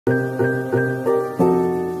I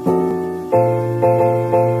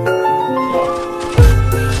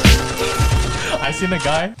seen a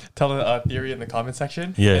guy tell a theory in the comment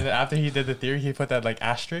section. Yeah. And then after he did the theory, he put that like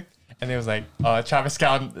asterisk, and it was like Travis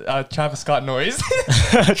Scott noise.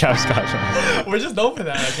 Travis Scott. We're just known for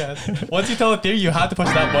that, I guess. Once you tell a theory, you have to push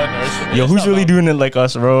that button. Or Yo, who's really doing it like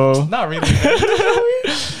us, bro? Not really, man.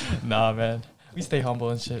 Nah, man. We stay humble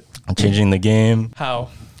and shit. I'm changing the game. How?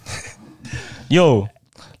 Yo,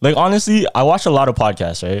 like honestly, I watch a lot of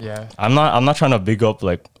podcasts, right? Yeah. I'm not trying to big up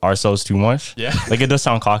like ourselves too much. Yeah. Like it does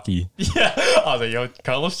sound cocky. Yeah. I was like, yo,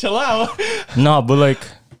 Carlos, chill out. Nah, but like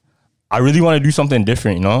I really want to do something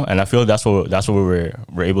different, you know? And I feel that's what we're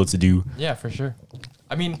able to do. Yeah, for sure.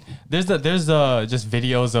 I mean, there's just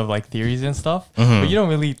videos of like theories and stuff, but you don't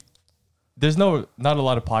really. There's not a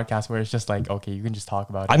lot of podcasts where it's just like, okay, you can just talk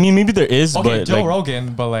about it. I mean, maybe there is, okay, but Joe like,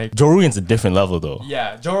 Rogan, but like Joe Rogan's a different level though.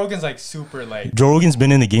 Yeah, Joe Rogan's like super like. Joe Rogan's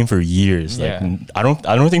been in the game for years. Like Yeah. I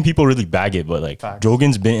don't think people really bag it, but like Facts. Joe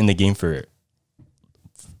Rogan's been in the game for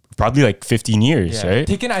probably like 15 years, Yeah. right?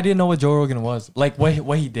 Taken, I didn't know what Joe Rogan was. Like what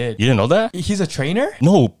he did. You didn't know that? He's a trainer?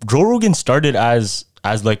 No, Joe Rogan started as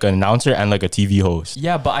like an announcer and like a TV host.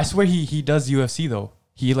 Yeah, but I swear he does UFC though.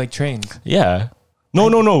 He like trains. Yeah.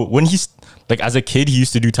 No. When he's like as a kid, he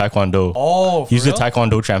used to do taekwondo. Oh, for He's real? a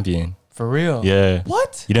taekwondo champion. For real? Yeah.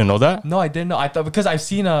 What? You didn't know that? No, I didn't know. I thought because I've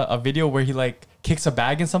seen a video where he like kicks a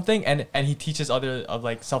bag in something and he teaches other of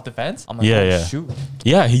like self-defense. I'm like, Yeah, oh, yeah. shoot.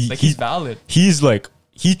 Yeah, Like he's valid. He's like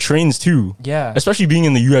he trains too. Yeah. Especially being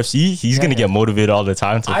in the UFC, he's gonna get motivated all the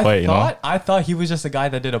time to fight. I thought he was just a guy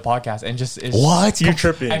that did a podcast and just is What? You're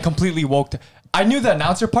tripping. and completely woke. I knew the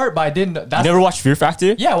announcer part, but I didn't. You That's never watched Fear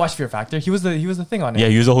Factor? yeah. I watched Fear Factor. He was the thing on it. Yeah,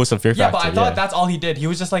 he was a host of Fear Yeah, Factor. but I thought that's all he did. He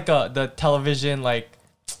was just like the television like,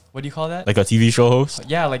 what do you call that? like a TV show host.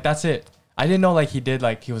 Yeah, like that's it. I didn't know like he did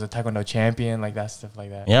like he was a taekwondo champion, like that stuff like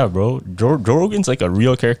that. Yeah, bro. Joe Rogan's like a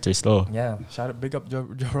real character still. Yeah, shout out, big up Joe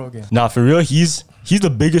Rogan. Nah, for real, he's the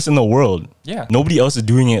biggest in the world. Yeah. Nobody else is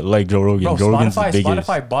doing it like Joe Rogan. Bro, Joe Rogan's the biggest.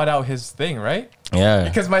 Spotify bought out his thing, right? Yeah.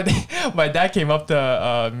 Because my dad came up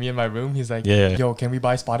to me in my room. He's like, Yeah. yo, can we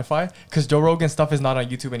buy Spotify? Because Joe Rogan stuff is not on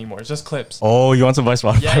YouTube anymore. It's just clips. Oh, you want to buy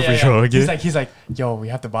Spotify Yeah, for Joe Rogan? He's like, yo, we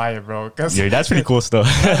have to buy it, bro. Yeah, that's pretty cool stuff.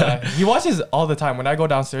 He watches all the time. When I go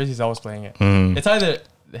downstairs, he's always playing it. Mm. It's either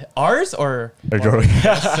ours or Joe Rogan.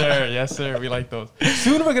 Yes, sir. We like those.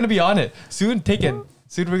 Soon we're gonna be on it. Soon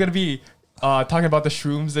we're gonna be talking about the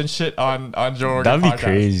shrooms and shit on Joe Rogan. That'd be podcast.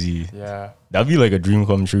 crazy. Yeah. That'd be like a dream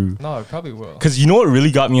come true. No, it probably will. Cause you know what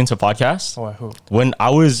really got me into podcasts? Oh, who? When I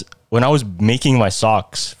was making my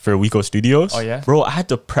socks for Juico Studios. Oh, yeah? Bro, I had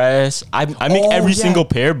to press. I make every single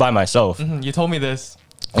pair by myself. You told me this.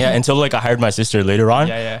 Yeah, until like I hired my sister later on.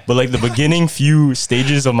 Yeah. But like the beginning few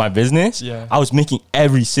stages of my business, Yeah. I was making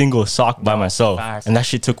every single sock by myself. facts. And that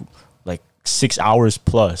shit took like 6 hours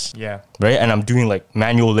plus. Yeah. Right? And I'm doing like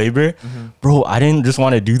manual labor. Bro, I didn't just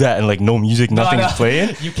want to do that and like no music, nothing's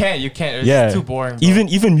playing. You can't. It's Yeah. too boring. Bro.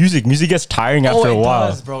 Even music gets tiring after a while.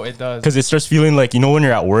 It does, bro. It does. Because it starts feeling like, you know, when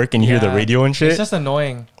you're at work and you hear the Yeah. radio and shit. It's just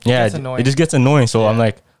annoying. Yeah, It's annoying. it just gets annoying. So I'm Yeah.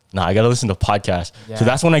 like, nah, I gotta listen to podcasts. Yeah. So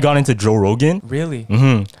that's when I got into Joe Rogan. Really?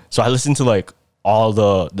 So I listened to like all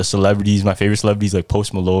the celebrities. My favorite celebrities like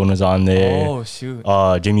Post Malone was on there. Oh shoot.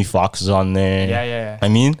 Jamie Foxx was on there. Yeah. I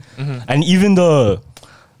mean, and even the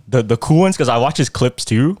cool ones, because I watch his clips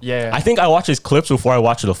too. Yeah. I think I watch his clips before I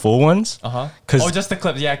watch the full ones. Oh, just the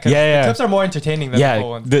clips. Yeah. 'Cause Yeah. The clips are more entertaining than the full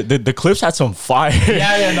ones. the clips had some fire.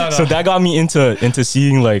 Yeah. No. So that got me into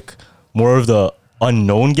seeing like more of the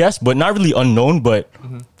unknown guests, but not really unknown, but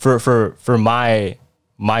for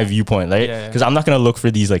my viewpoint, right? Yeah. Because I'm not gonna look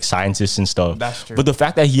for these like scientists and stuff. That's true. But the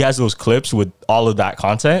fact that he has those clips with all of that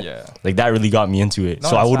content, Yeah. like that really got me into it. No,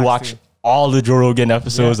 So I that's would facts, watch too. all the Joe Rogan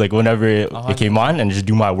episodes, like whenever it came 100%. on, and just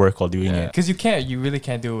do my work while doing it. Because you really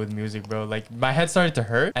can't do it with music, bro. Like my head started to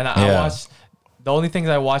hurt, and I Yeah. watched. The only things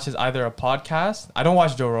I watch is either a podcast. I don't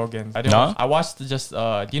watch Joe Rogan. No? I watched just.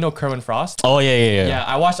 Do you know Kerwin Frost? Oh yeah. Yeah,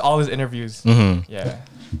 I watched all his interviews. Yeah,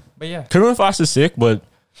 but yeah. Kerwin Frost is sick, but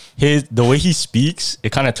the way he speaks,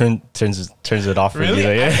 it kind of turns it off. Really?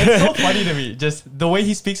 Like, It's so funny to me. Just the way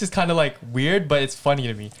he speaks is kind of like weird, but it's funny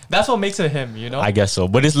to me. That's what makes it him, you know? I guess so,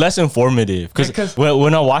 but it's less informative Because- because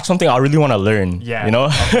when I watch something, I really want to learn. Yeah. You know.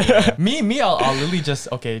 me, I'll literally just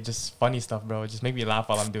funny stuff, bro. Just make me laugh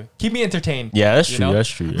while I'm doing. Keep me entertained. Yeah, that's you true. know? That's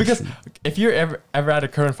true. Because if you're ever at a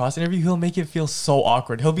Kerwin Frost interview, he'll make it feel so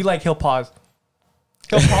awkward. He'll be like, he'll pause.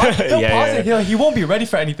 He'll pause, Yeah. and he won't be ready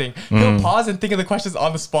for anything. He'll pause and think of the questions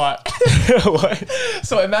on the spot. What?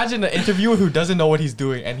 So imagine an interviewer who doesn't know what he's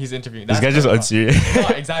doing and he's interviewing. This guy's just unserious. No,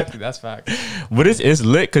 exactly. That's fact. But it's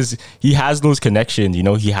lit because he has those connections, you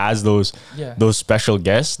know, he has those special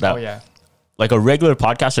guests that like a regular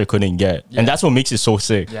podcaster couldn't get. And that's what makes it so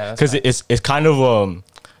sick. Yeah, because it's kind of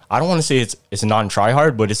I don't want to say it's non-try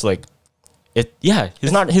hard, but it's like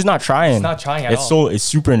he's not trying. He's not trying at all. It's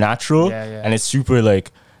super natural and it's super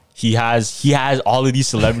like he has all of these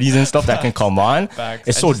celebrities and stuff that can come on. Facts.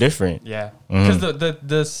 It's so different. Yeah. Because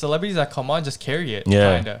the celebrities that come on just carry it.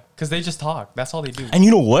 Yeah. Kinda. Because they just talk. That's all they do. And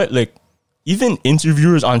you know what? Like even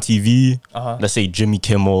interviewers on TV, let's say Jimmy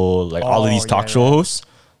Kimmel, like all of these talk show hosts,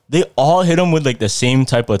 they all hit them with like the same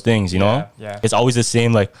type of things, you know? Yeah. It's always the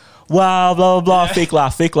same, like, wow, blah, blah, blah, fake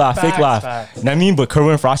laugh, fake laugh, fake laugh. Facts. You know what I mean? But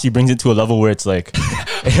Kerwin Frosty brings it to a level where it's like,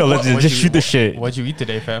 hey, let's just shoot the shit. What'd you eat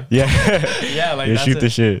today, fam? Yeah. Yeah, like shoot the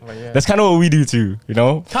shit. Yeah. That's kind of what we do too, you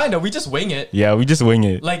know? Kind of. We just wing it. Yeah, we just wing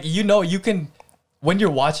it. Like, you know, you can, when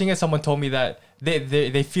you're watching it, someone told me that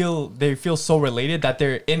they feel so related that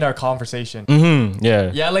they're in our conversation.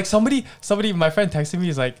 Yeah. Yeah, like somebody, my friend texted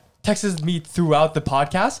me, texts me throughout the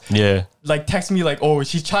podcast. Yeah. Like text me like, oh,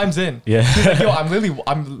 she chimes in. Yeah. She's like, yo,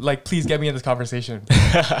 I'm like, please get me in this conversation.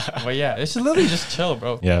 But yeah, it's just literally just chill,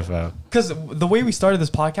 bro. Yeah, fam. Because the way we started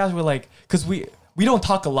this podcast, we're like, because we don't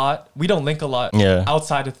talk a lot, we don't link a lot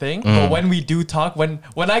outside of thing. But when we do talk, when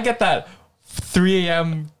I get that 3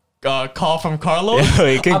 a.m. Call from Carlos,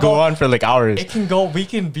 it can go on for like hours. It can go. We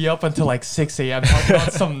can be up until like 6 a.m. talking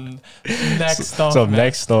about some next stuff. Some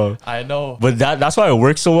next stuff. I know. But that's why it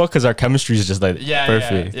works so well because our chemistry is just like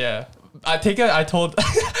perfect. Yeah. I told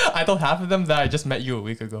half of them that I just met you a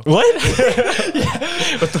week ago. What? What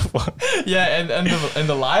the fuck? Yeah, and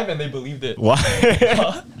the live, and they believed it. Why?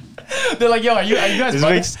 They're like, yo, are you guys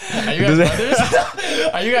brothers? Are you guys brothers?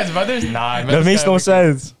 Are you guys brothers? Nah, I met that makes no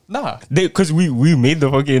sense. Nah, because we made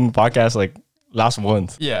the fucking podcast like last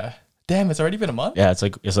month. Yeah. Damn, it's already been a month. Yeah, it's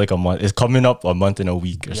like a month. It's coming up a month in a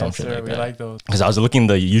week or something like we that. like those. Because I was looking at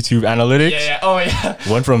the YouTube analytics. Yeah. Oh yeah.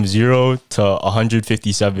 Went from 0 to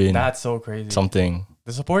 157. That's so crazy. Something.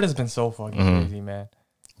 The support has been so fucking crazy, man.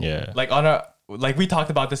 Yeah. Like we talked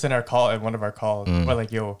about this in our call, in one of our calls. We're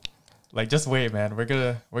like, yo, like just wait, man. We're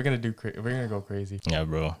gonna go crazy. Yeah,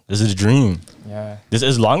 bro. This is a dream. Yeah. This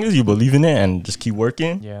as long as you believe in it and just keep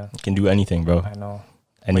working. Yeah. You can do anything, bro. I know.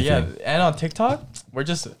 Anything. But yeah, and on TikTok, we're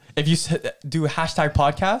just, if you do hashtag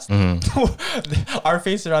podcast, our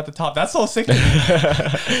faces are at the top. That's so sick to me.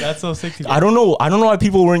 That's so sick to me. I don't know why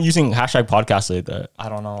people weren't using hashtag podcast like that. I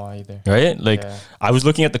don't know either. Right? Like I was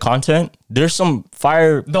looking at the content. There's some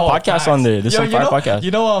fire podcasts on there. There's some fire podcasts.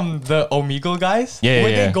 You know the Omegle guys? Yeah.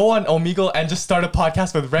 When they go on Omegle and just start a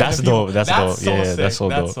podcast with random people. That's dope. So yeah, sick. that's so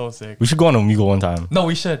dope. That's so sick. We should go on Omegle one time. No,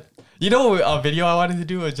 we should. You know a video I wanted to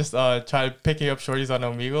do was just try picking up shorties on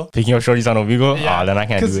Omegle. Picking up shorties on Omegle? Yeah. Then I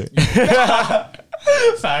can't do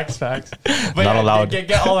it. Facts. But not allowed.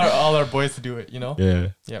 Get all our boys to do it, you know?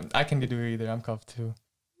 Yeah. I can do it either. I'm cuffed too.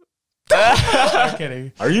 I'm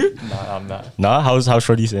kidding. Are you? Nah, I'm not. Nah? How's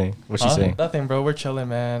shorty saying? What's she saying? Nothing, bro. We're chilling,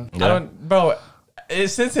 man. Yeah.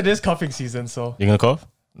 Since it is cuffing season, so. You gonna cuff?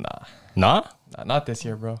 Nah? Not this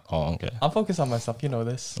year, bro. Oh, okay. I'm focused on myself. You know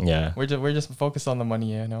this. Yeah. We're just focused on the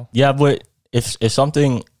money, you know. Yeah, but if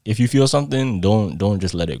you feel something, don't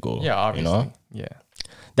just let it go. Yeah, obviously. You know? Yeah.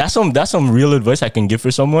 That's some real advice I can give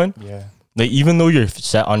for someone. Yeah. Like even though you're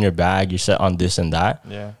set on your bag, you're set on this and that.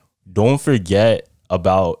 Yeah. Don't forget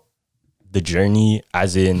about the journey,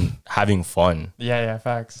 as in having fun. Yeah.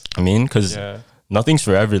 Facts. I mean, because nothing's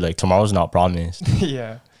forever. Like tomorrow's not promised.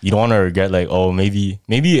 Yeah. You don't want to regret like, oh, maybe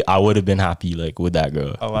I would have been happy like with that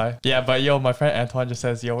girl. A lie. Yeah, but yo, my friend Antoine just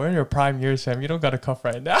says, yo, we're in your prime years, fam. You don't got to cuff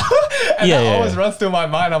right now. And that always runs through my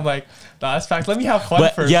mind. I'm like, nah, that's facts. Let me have fun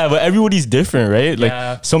first. Yeah, but everybody's different, right?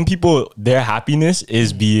 Like some people, their happiness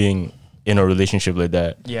is being in a relationship like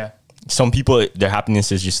that. Yeah. Some people, their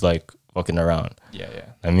happiness is just like fucking around. Yeah.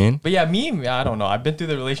 I mean? But yeah, me, I don't know. I've been through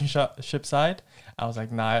the relationship side. I was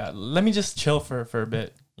like, nah, let me just chill for a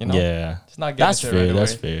bit. You know? Yeah. Just not get That's fair.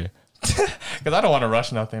 That's fair. Because I don't want to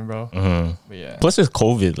rush nothing, bro. But yeah. Plus, it's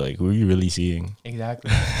COVID. Like, who are you really seeing? Exactly.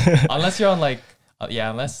 Unless you're on like,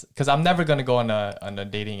 because I'm never gonna go on a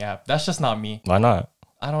dating app. That's just not me. Why not?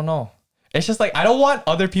 I don't know. It's just like I don't want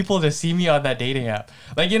other people to see me on that dating app.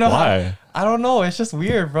 Like, you know why? I don't know. It's just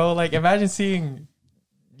weird, bro. Like, imagine seeing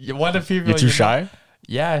one of people. You're too shy.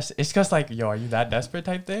 Yeah, it's just like, yo, are you that desperate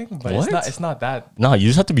type thing? But it's not that. No, you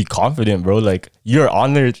just have to be confident, bro. Like you're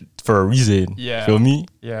on there for a reason. Yeah. Feel me?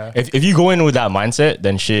 Yeah. If you go in with that mindset,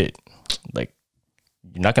 then shit, like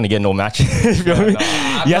you're not gonna get no matches. You feel me?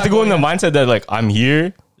 You have to go in the mindset that like I'm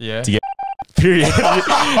here to get period.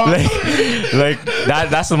 like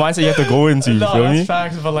that's the mindset you have to go into. You feel me?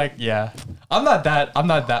 Facts, but like I'm not that.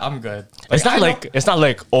 I'm good. Like, it's not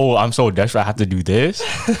like oh I'm so desperate I have to do this.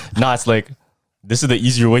 No, it's like this is the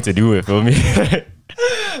easier way to do it. Feel me?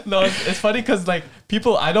 No, it's funny because like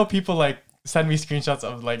I know people like send me screenshots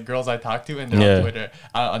of like girls I talk to and they're on Twitter,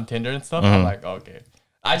 on Tinder and stuff. I'm like, okay,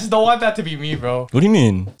 I just don't want that to be me, bro. What do you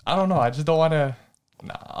mean? I don't know. I just don't want to.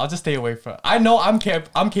 Nah, I'll just stay away from. I know I'm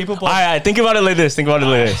capable. All right, think about it like this.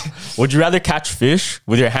 Would you rather catch fish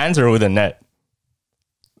with your hands or with a net?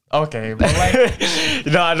 Okay, but like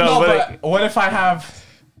no, but like, what if I have?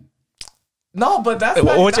 No, but that's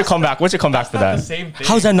not, what's your comeback for that? The same thing,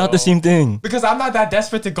 how's that not the same thing? Because I'm not that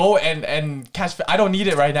desperate to go and catch fish. I don't need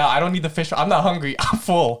it right now. I don't need the fish. I'm not hungry. I'm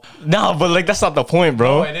full. No, but like that's not the point,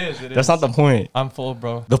 bro. No, it is. That's not the point. I'm full,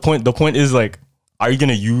 bro. The point is like, are you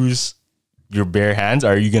gonna use your bare hands, or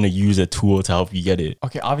are you gonna use a tool to help you get it?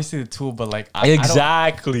 Okay, obviously the tool, but like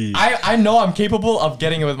exactly. I know I'm capable of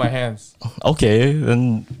getting it with my hands. Okay,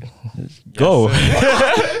 then go.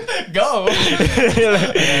 Go.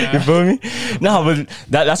 You feel me? No, but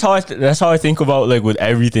that's how I think about like with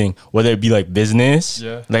everything, whether it be like business.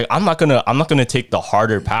 Yeah. Like I'm not gonna take the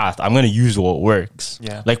harder path. I'm gonna use what works.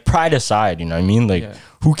 Yeah. Like pride aside, you know what I mean? Like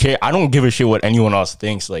who cares? I don't give a shit what anyone else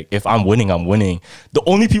thinks. Like if I'm winning, I'm winning. The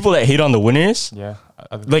only people that hate on the winners,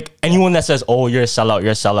 like anyone that says, "Oh, you're a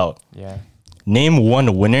sellout," Yeah. Name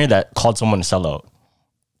one winner that called someone a sellout.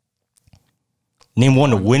 Name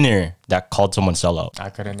one winner that called someone sellout. I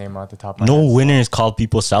couldn't name out the top of my No head. winners call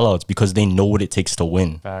people sellouts because they know what it takes to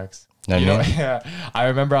win. Facts. You know what I mean? Yeah. I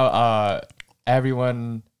remember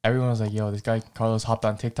everyone was like, yo, this guy Carlos hopped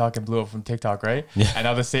on TikTok and blew up from TikTok, right? Yeah. And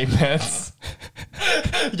now the same man's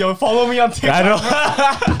yo, follow me on TikTok. I know.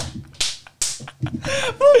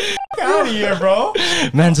 Get out of here, bro.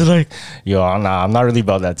 Man's like, yo, I'm not really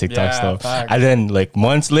about that TikTok stuff. Facts. And then like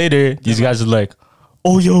months later, these guys are like,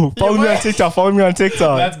 oh yo, follow me on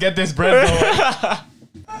TikTok. Let's get this bread going.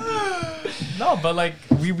 No, but like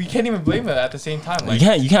we can't even blame it at the same time. Like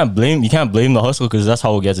you can't blame the hustle because that's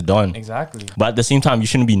how it gets done. Exactly. But at the same time, you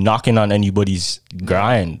shouldn't be knocking on anybody's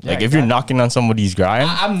grind. Yeah, like if you're knocking on somebody's grind,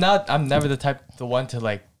 I'm never the one to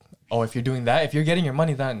like, oh, if you're doing that, if you're getting your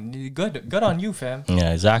money done, good on you, fam.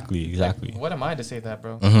 Yeah, exactly. Like, what am I to say that,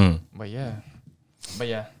 bro? But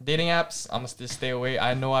yeah, dating apps, I'm gonna just stay away.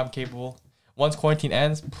 I know I'm capable. Once quarantine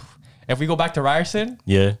ends, if we go back to Ryerson,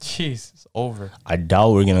 jeez, it's over. I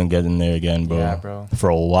doubt we're gonna get in there again, bro. Yeah, bro. For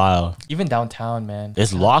a while. Even downtown, man.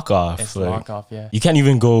 It's lock off. It's like, lock off, yeah. You can't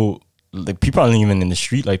even go. Like people aren't even in the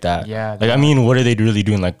street like that. Yeah. Like I mean, what are they really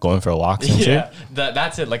doing? Like going for walks and shit.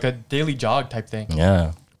 That's it. Like a daily jog type thing.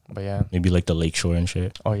 Yeah. But yeah. Maybe like the lakeshore and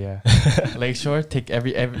shit. Oh yeah. Lakeshore. Take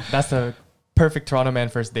every. That's the perfect Toronto man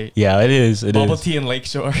first date. Yeah, it is. Bubble tea and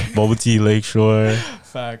Lakeshore. Bubble tea, Lakeshore.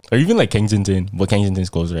 Fact. Or even like Kensington. But Kensington's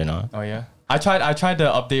closed right now. Oh yeah. I tried to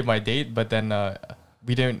update my date, but then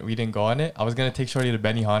we didn't go on it. I was gonna take Shorty to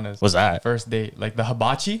Benihana's. What's that? First date, like the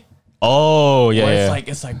hibachi. Oh yeah.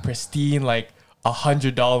 It's like pristine, like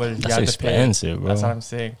 $100. That's expensive, bro. That's what I'm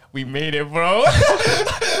saying. We made it, bro.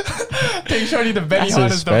 Take Shorty to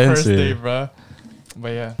Benihana's the first date, bro.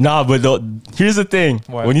 But yeah. Nah, but here's the thing.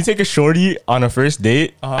 What? When you take a shorty on a first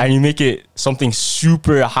date and you make it something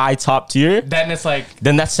super high top tier, then it's like,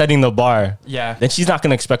 then that's setting the bar. Yeah. Then she's not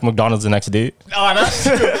gonna expect McDonald's the next date. Oh, that's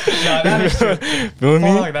true. No, that is true. Feel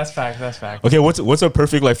me? Like, that's fact. That's fact. Okay, what's a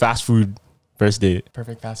perfect like fast food first date?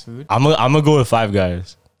 Perfect fast food. I'm gonna go with Five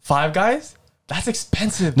Guys. Five Guys? That's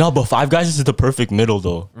expensive. No, but Five Guys is the perfect middle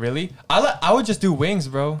though. Really? I would just do wings,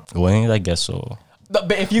 bro. Wings, I guess so. But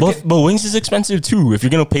if you but wings is expensive too. If you're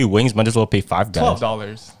gonna pay wings, might as well pay Five Guys.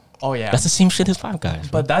 $12. Oh yeah. That's the same shit as Five Guys.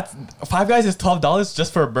 But that's Five Guys is $12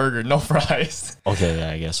 just for a burger, no fries. Okay,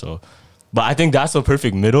 yeah, I guess so. But I think that's the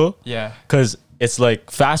perfect middle. Yeah. Cause it's like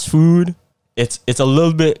fast food. It's a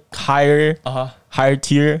little bit higher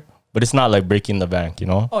tier, but it's not like breaking the bank, you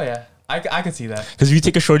know? Oh yeah. I can see that. Because if you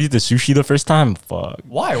take a shorty to sushi the first time, fuck.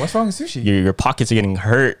 Why? What's wrong with sushi? Your pockets are getting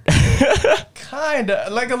hurt. Kinda.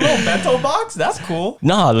 Like a little bento box? That's cool.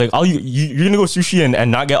 Nah, like you're gonna go sushi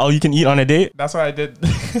and not get all you can eat on a date? That's what I did.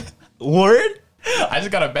 Word? I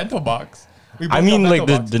just got a bento box. I mean, like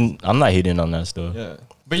I'm not hating on that stuff. Yeah.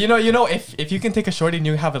 But you know, if you can take a shorty and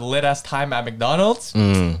you have a lit ass time at McDonald's,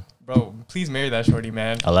 bro, please marry that shorty,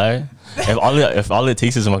 man. I lie. If all it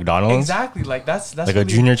takes is a McDonald's, exactly. Like that's like really, a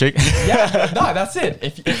junior chicken. Yeah, no, that's it.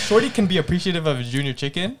 If shorty can be appreciative of a junior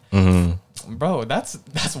chicken, bro, that's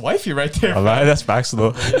wifey right there. I lie. That's facts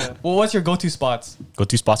though. Yeah. Well, what's your go-to spots?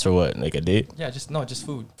 Go-to spots for what? Like a date? Yeah, just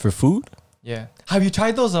food. For food? Yeah. Have you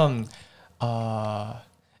tried those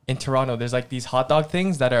in Toronto, there's like these hot dog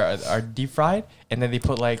things that are deep fried, and then they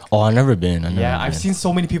put like... Oh, I've never been. I've seen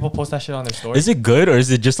so many people post that shit on their stories. Is it good, or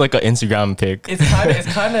is it just like an Instagram pic?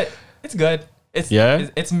 It's good.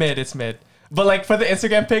 It's mid. But like for the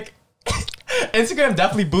Instagram pic, Instagram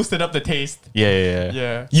definitely boosted up the taste.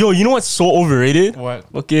 Yeah. Yo, you know what's so overrated? What?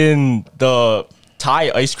 Fucking the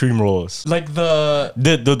Thai ice cream rolls. Like the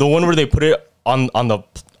one where they put it on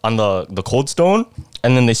the cold stone,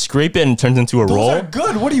 and then they scrape it and it turns into a roll. Those are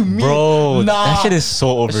good. What do you mean? Bro, that shit is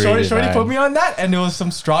so overrated. Shorty put me on that, and it was some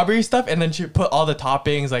strawberry stuff, and then she put all the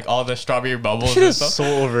toppings, like all the strawberry bubbles. Shit is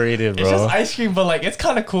so overrated, bro. It's just ice cream, but like it's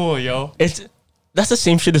kind of cool, yo. That's the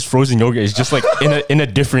same shit as frozen yogurt. It's just like in a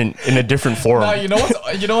different form. Nah, you know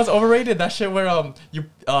what's overrated? That shit where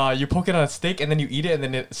you poke it on a stick and then you eat it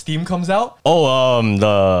and then steam comes out. Oh,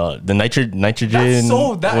 the nitrogen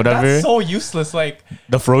whatever. That's so useless. Like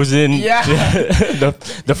the frozen,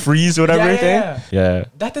 the freeze whatever thing. Yeah.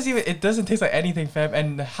 That doesn't taste like anything, fam.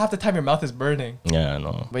 And half the time your mouth is burning. Yeah, I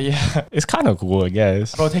know. But yeah, it's kind of cool, I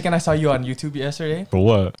guess. Bro, I saw you on YouTube yesterday. For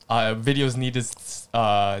what? Videos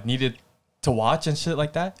needed to watch and shit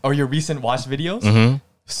like that, or your recent watch videos.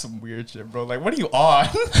 Some weird shit, bro. Like, what are you on?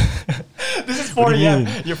 This is 4 a.m.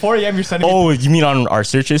 You're 4 a.m. You're sending. Oh, you mean on our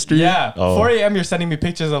search history? Yeah. 4 a.m. You're sending me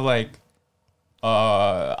pictures of like,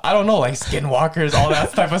 I don't know, like skinwalkers, all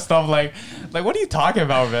that type of stuff. Like what are you talking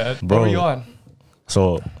about, man? Bro, what are you on?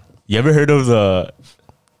 So, you ever heard of the?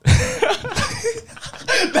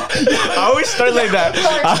 I always start like that.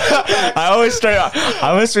 I'm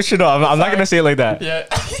gonna switch it up. I'm not gonna say it like that. Yeah.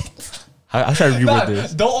 I'm trying to reword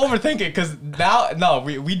this. Don't overthink it, because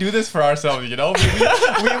we do this for ourselves, you know?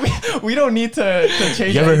 We don't need to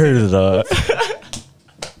change. You ever heard of the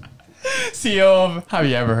CEO? Have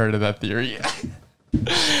you ever heard of that theory?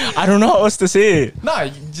 I don't know how else to say it. Nah,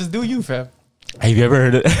 just do you, fam. Have you ever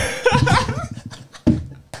heard of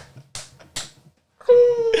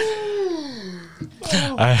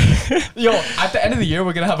Yo, at the end of the year,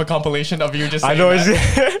 we're gonna have a compilation of you just saying I know,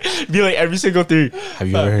 it's be like every single theory. Have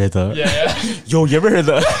you ever heard of that? Yeah. Yo, you ever heard of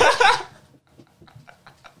that?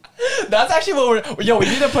 That's actually what we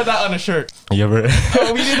need to put that on a shirt. You ever?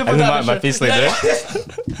 We need to put that on a shirt. My face like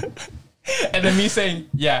that. And then me saying,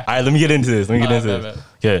 yeah. All right, let me get into this.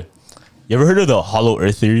 Okay. You ever heard of the hollow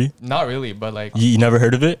earth theory? Not really, but like... You never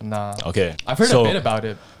heard of it? Nah. Okay. I've heard a bit about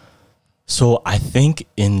it. So I think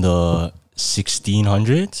in the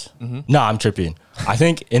 1600s? Nah, I'm tripping. I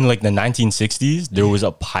think in like the 1960s, there was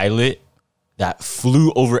a pilot that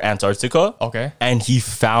flew over Antarctica. Okay. And he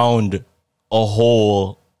found a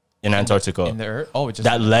hole in Antarctica. In the earth? Oh,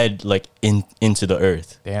 that led like into the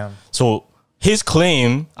earth. Damn. So his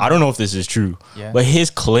claim, I don't know if this is true, but his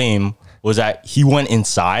claim was that he went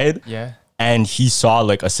inside and he saw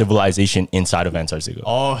like a civilization inside of Antarctica.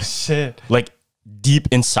 Oh, shit. Like deep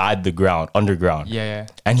inside the ground, underground. Yeah.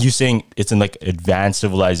 And he's saying it's in like advanced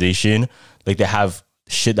civilization. Like they have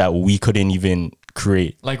shit that we couldn't even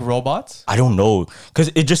create. Like robots? I don't know.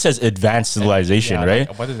 Because it just says advanced civilization, right?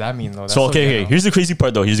 Like, what does that mean though? That's so, okay. Here's the crazy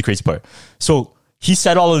part though. So he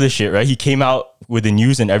said all of this shit, right? He came out with the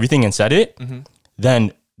news and everything and said it.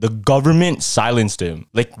 Then the government silenced him.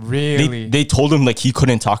 Like, really? They told him like he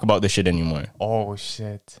couldn't talk about this shit anymore. Oh,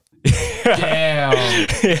 shit. Damn.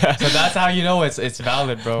 Yeah. So that's how you know it's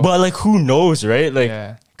valid, bro. But like, who knows, right?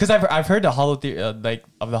 Like, because I've heard the hollow like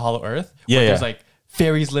of the hollow earth. There's like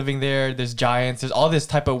fairies living there. There's giants. There's all this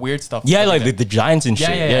type of weird stuff. Yeah, like the giants and shit.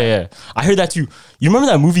 Yeah. I heard that too. You remember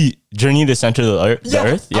that movie Journey to the Center of the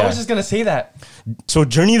Earth? Yeah. I was just gonna say that. So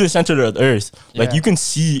Journey to the Center of the Earth, like you can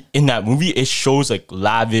see in that movie, it shows like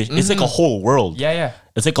lavish. It's like a whole world. Yeah.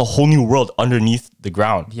 It's like a whole new world underneath the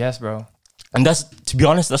ground. Yes, bro. And that's, to be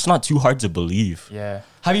honest, that's not too hard to believe. Yeah.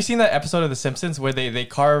 Have you seen that episode of The Simpsons where they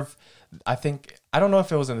carve, I don't know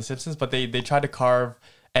if it was in The Simpsons, but they tried to carve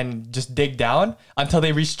and just dig down until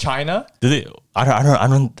they reached China? Did they? I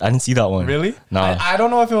didn't see that one. Really? Nah. I don't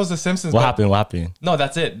know if it was The Simpsons. What happened? No,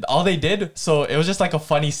 that's it. All they did, so it was just like a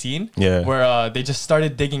funny scene. Yeah. Where they just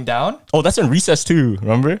started digging down. Oh, that's in Recess too.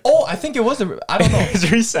 Remember? Oh, I think it was. I don't know. It's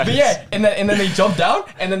Recess. But yeah, and then they jumped down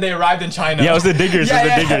and then they arrived in China. Yeah, it was the diggers.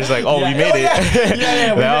 Diggers. Like, we made it.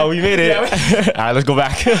 Yeah. We made it. All right, let's go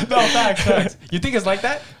back. No, facts. You think it's like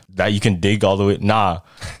that? That you can dig all the way? Nah,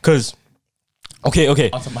 because. Okay.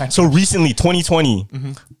 So recently, 2020,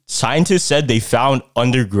 scientists said they found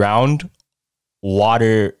underground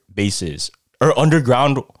water bases or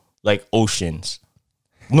underground like oceans.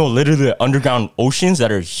 No, literally underground oceans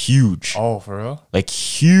that are huge. Oh, for real? Like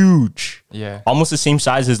huge. Yeah. Almost the same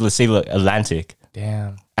size as, let's say, like Atlantic.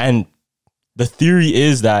 Damn. And the theory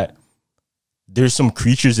is that there's some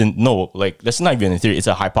creatures in like that's not even a theory. It's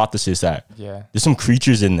a hypothesis that there's some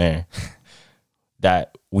creatures in there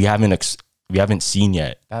that we haven't seen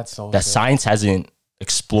yet. That's so that science hasn't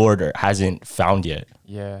explored or hasn't found yet.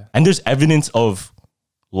 Yeah. And there's evidence of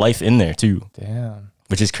life in there too. Damn.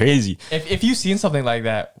 Which is crazy. If you've seen something like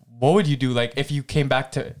that, what would you do? Like if you came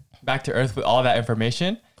back to Earth with all that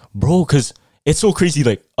information? Bro, because it's so crazy.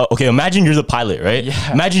 Like, okay, imagine you're the pilot, right?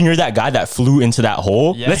 Yeah. Imagine you're that guy that flew into that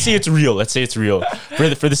hole. Yeah. Let's say it's real.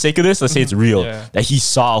 For the sake of this, let's say it's real. Yeah. That he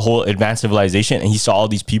saw a whole advanced civilization and he saw all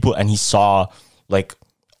these people and he saw like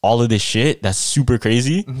all of this shit. That's super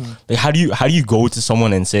crazy. Like, how do you go to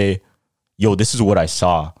someone and say, yo, this is what I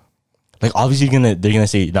saw? Like, obviously they're gonna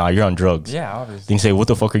say, nah, you're on drugs. Yeah, obviously. They can say, what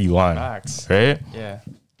the fuck are you on? Facts. Right? Yeah.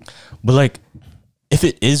 But like, if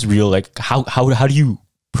it is real, like how do you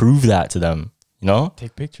prove that to them? You know?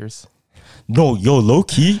 Take pictures. No, yo, low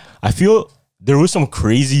key, I feel there was some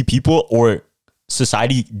crazy people or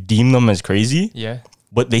society deemed them as crazy. Yeah.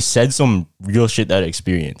 But they said some real shit that I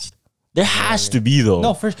experienced. There has to be though.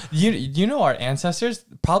 No, first, you know, our ancestors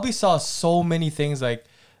probably saw so many things like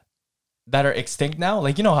that are extinct now.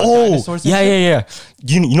 Like, you know how dinosaurs. Yeah.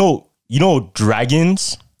 You know,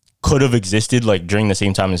 dragons could have existed like during the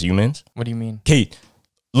same time as humans. What do you mean? Okay,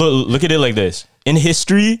 look at it like this. In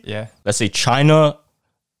history, let's say China,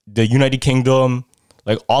 the United Kingdom,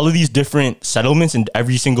 like all of these different settlements in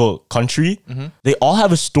every single country, they all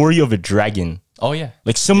have a story of a dragon. Oh yeah.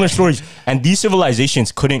 Like similar stories. And these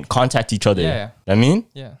civilizations couldn't contact each other. Yeah. I mean?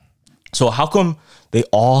 Yeah. So how come they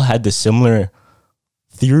all had the similar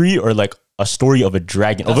theory or like a story of a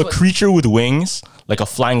dragon, of a creature with wings, like a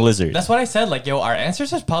flying lizard? That's what I said. Like, yo, our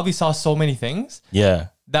ancestors probably saw so many things. Yeah.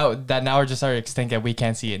 That now are extinct and we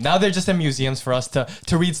can't see it. Now they're just in museums for us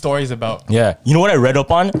to read stories about. Yeah. You know what I read up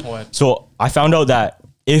on? What? So I found out that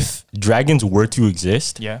if dragons were to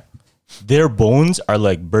exist, their bones are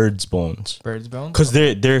like birds' bones. Birds' bones? Because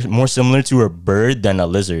they're more similar to a bird than a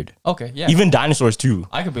lizard. Okay, yeah. Even dinosaurs too.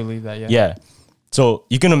 I could believe that, yeah. Yeah. So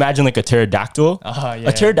you can imagine like a pterodactyl.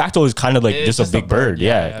 A pterodactyl is kind of like just a big bird.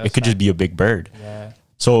 Yeah, it could just be a big bird. Yeah.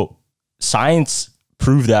 So science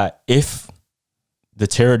proved that if the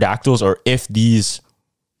pterodactyls or if these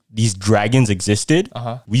dragons existed,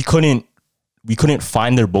 we couldn't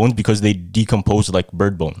find their bones because they decomposed like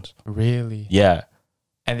bird bones. Really? Yeah.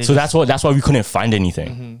 And so that's why we couldn't find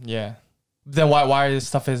anything. Yeah. Then why this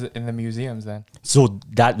stuff is in the museums then? So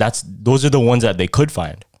those are the ones that they could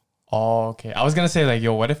find. Oh, okay. I was gonna say like,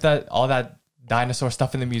 yo, what if all that dinosaur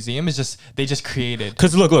stuff in the museum is they just created?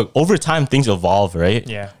 Because look, over time things evolve, right?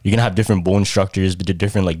 Yeah. You're gonna have different bone structures, but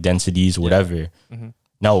different like densities, whatever.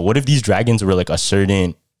 Now, what if these dragons were like a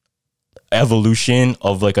certain evolution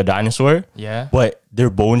of like a dinosaur? Yeah. But their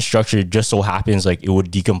bone structure just so happens like it would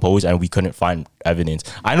decompose and we couldn't find evidence.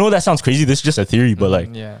 I know that sounds crazy. This is just a theory, but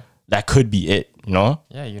like that could be it, you know?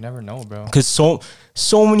 Yeah, you never know, bro. Because so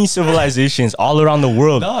many civilizations all around the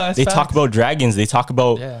world, they talk about dragons. They talk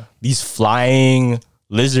about these flying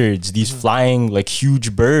lizards, these flying like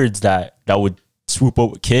huge birds that would swoop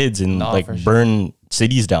over kids and burn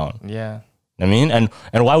cities down. Yeah. I mean, and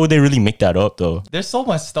why would they really make that up though? There's so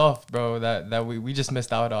much stuff, bro, that we just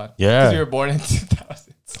missed out on. Yeah. Because we were born in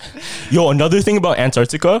 2000s. Yo, another thing about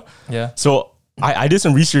Antarctica. Yeah. So I did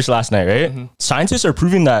some research last night, right? Scientists are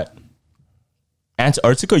proving that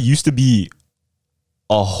Antarctica used to be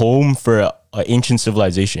a home for an ancient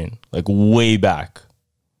civilization, like way back.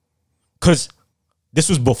 Because this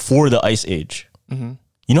was before the Ice Age. You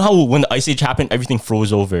know how when the Ice Age happened, everything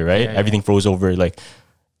froze over, right? Everything froze over. Like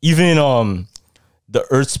even the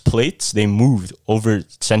Earth's plates, they moved over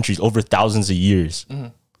centuries, over thousands of years,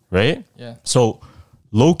 right? Yeah. So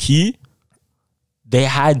low key, they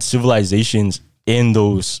had civilizations in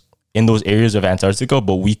those areas of Antarctica,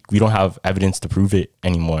 but we don't have evidence to prove it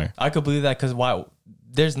anymore. I could believe that because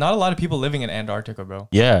there's not a lot of people living in Antarctica, bro.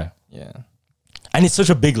 Yeah. Yeah. And it's such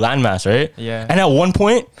a big landmass, right? Yeah. And at one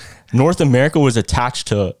point, North America was attached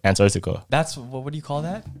to Antarctica. That's what do you call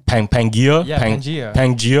that? Pangaea. Yeah, Pangaea.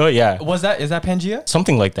 Pangaea, yeah. Is that Pangaea?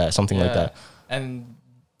 Something like that. Something like that. And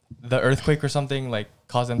the earthquake or something like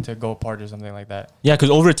caused them to go apart or something like that. Yeah, because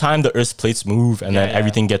over time the Earth's plates move and then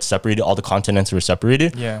everything gets separated. All the continents were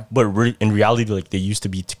separated. Yeah. But in reality, like they used to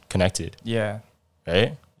be connected. Yeah.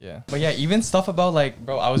 Right. Yeah. But yeah, even stuff about like,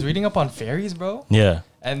 bro, I was reading up on fairies, bro. Yeah.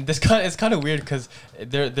 And it's kind of weird because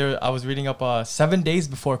I was reading up 7 days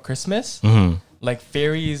before Christmas. Like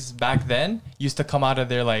fairies back then used to come out of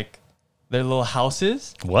their little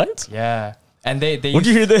houses. What? Yeah. And they Where'd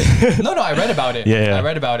you hear that? No, I read about it. Yeah. I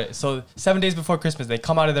read about it. So 7 days before Christmas, they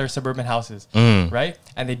come out of their suburban houses, right?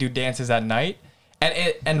 And they do dances at night.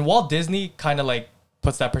 And Walt Disney kind of like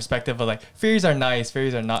puts that perspective of like fairies are nice,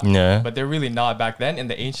 fairies are not, but they're really not back then in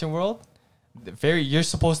the ancient world. You're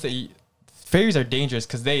supposed to eat. Fairies are dangerous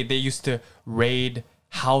because they used to raid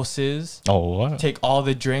houses. Oh, what? Take all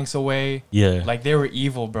the drinks away. Yeah. Like they were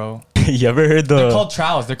evil, bro. You ever heard the... They're called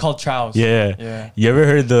trows. They're called trows. Yeah. Yeah. You ever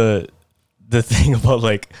heard the thing about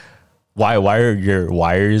like why are your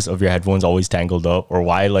wires of your headphones always tangled up? Or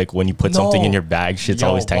why like when you put something in your bag, shit's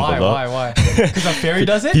always tangled up? Why? Because a fairy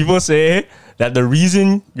does it? People say that the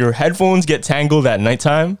reason your headphones get tangled at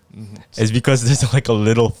nighttime is because there's like a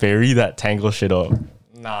little fairy that tangles shit up.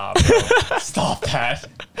 Nah, bro. Stop that.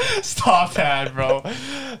 Stop that, bro.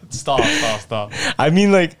 Stop. I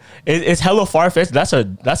mean, like, it's hella far-fetched. That's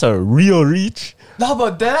a real reach. No,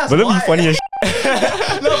 but that's why. But it'd be funny as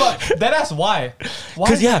No, but that's why.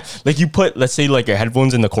 Because, yeah, like you put, let's say, like your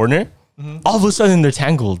headphones in the corner. All of a sudden, they're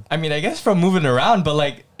tangled. I mean, I guess from moving around, but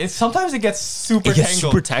like, sometimes it gets super tangled.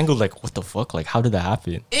 Super tangled. Like, what the fuck? Like, how did that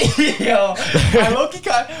happen? Yo, I low-key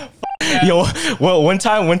got... Yo, well, one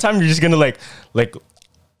time you're just gonna like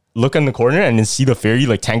look in the corner and then see the fairy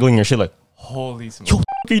like tangling your shit. Like, holy smokes. Yo, what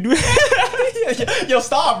are you doing? Yo,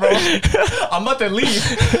 stop, bro. I'm about to leave.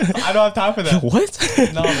 I don't have time for that.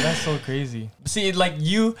 What? No, but that's so crazy. See, like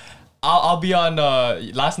I'll be on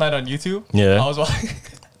last night on YouTube. Yeah. I was watching.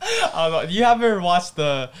 You ever watched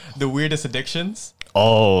the weirdest addictions?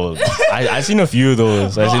 Oh, I've seen a few of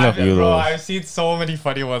those. I've seen so many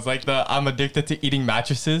funny ones. Like I'm addicted to eating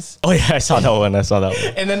mattresses. Oh yeah, I saw that one.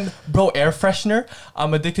 And then, bro, air freshener.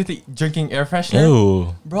 I'm addicted to drinking air freshener.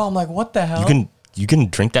 Ew. Bro, I'm like, what the hell? You can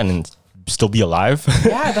drink that and still be alive.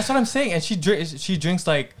 Yeah, that's what I'm saying. And she drinks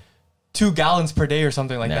like 2 gallons per day or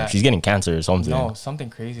something like that. She's getting cancer or something. No, something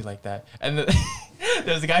crazy like that. And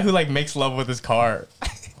there's a guy who like makes love with his car.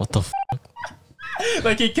 What the fuck?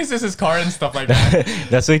 Like he kisses his car and stuff like that.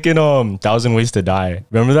 That's like in 1,000 Ways to Die.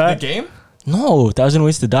 Remember that? The game? No, 1,000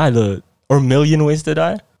 Ways to Die. Or Million Ways to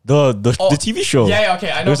Die. The TV show. Yeah,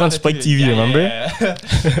 okay. I know. It was on Spike TV, remember? Yeah.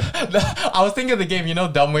 I was thinking of the game, you know,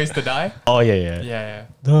 Dumb Ways to Die? Oh, yeah. Yeah.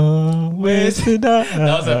 Dumb Ways to Die.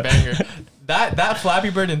 That was a banger. That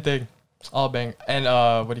Flappy Bird and thing. All bang. And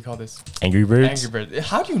what do you call this? Angry Birds? Angry Birds.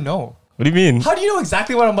 How do you know? What do you mean? How do you know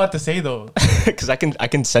exactly what I'm about to say, though? Because I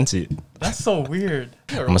can sense it. That's so weird.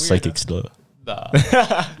 I'm a psychic still. Nah.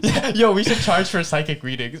 Yo, we should charge for psychic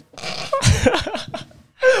readings.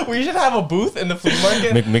 We should have a booth in the flea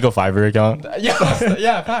market. Make a Fiverr account.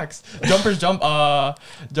 Yeah, facts. Jumpers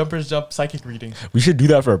jump psychic reading. We should do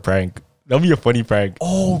that for a prank. That'll be a funny prank.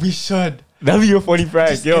 Oh, we should. That'll be a funny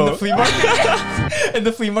prank, just yo. In the flea market. In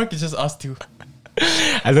the flea market, just us two.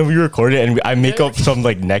 And then we record it and I make up some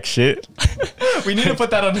like neck shit. We need to put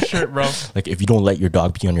that on the shirt, bro. Like, if you don't let your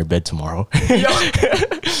dog pee on your bed tomorrow,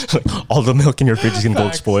 like, all the milk in your fridge is gonna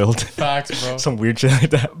go spoiled. Facts, bro. Some weird shit like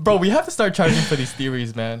that. Bro, we have to start charging for these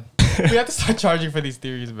theories, man. We have to start charging for these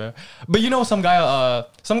theories, man. But you know, some guy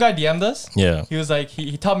DM'd us. Yeah. He was like,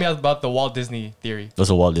 he taught me about the Walt Disney theory. What's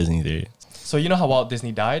a Walt Disney theory? So you know how Walt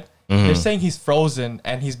Disney died? They're saying he's frozen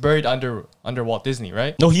and he's buried under Walt Disney,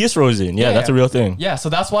 right? No, he is frozen. Yeah, that's a real thing. Yeah, so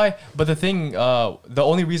that's why. But the thing, the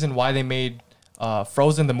only reason why they made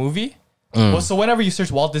Frozen the movie was so whenever you search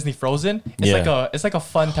Walt Disney Frozen, it's like a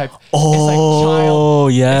fun type. Oh, it's like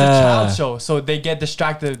child. Yeah. It's a child show, so they get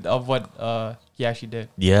distracted of what he actually did.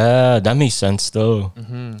 Yeah, that makes sense though.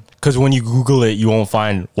 Because when you Google it, you won't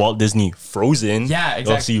find Walt Disney Frozen. Yeah,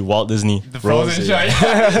 exactly. You'll see Walt Disney the Frozen show.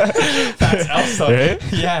 Yeah. That's awesome.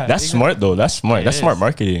 Right? Yeah, that's smart though. That's smart. That's smart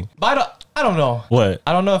marketing. But I don't know. What?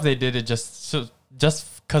 I don't know if they did it just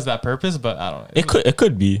because of that purpose, but I don't know. It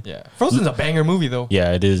could be. Yeah, Frozen's a banger movie though.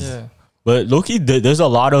 Yeah, it is. Yeah. But low-key, there's a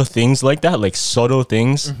lot of things like that, like subtle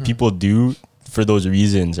things people do for those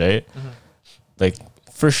reasons, right? Like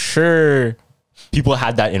for sure, people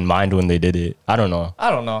had that in mind when they did it. I don't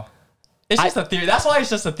know. It's just a theory. That's why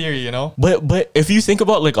it's just a theory, you know? But if you think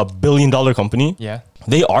about like $1 billion company, yeah,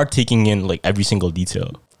 they are taking in like every single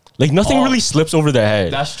detail. Like nothing really slips over their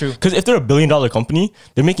head. That's true. Because if they're $1 billion company,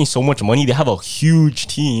 they're making so much money. They have a huge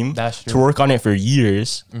team to work on it for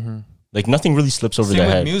years. Like nothing really slips over their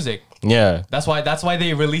head. Same with music. Yeah. That's why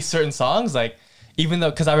they release certain songs. Like even though,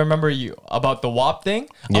 because I remember you about the WAP thing.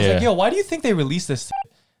 I was like, yo, why do you think they released this?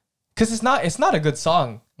 Because it's not a good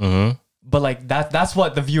song. But like that's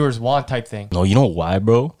what the viewers want type thing. No, you know why,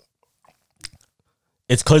 bro?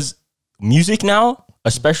 It's because music now,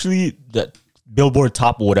 especially the Billboard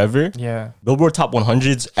Top whatever. Yeah. Billboard Top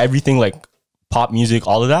 100s, everything like pop music,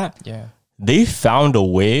 all of that. Yeah. They found a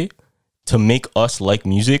way to make us like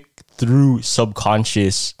music through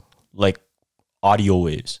subconscious like audio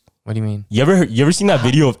waves. What do you mean? You ever seen that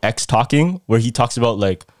video of X talking where he talks about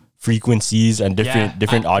like frequencies and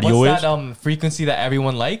different audio what's waves. that frequency that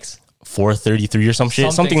everyone likes? 433 or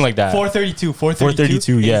something like that.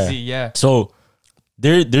 432. Yeah. So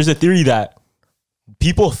there's a theory that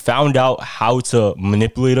people found out how to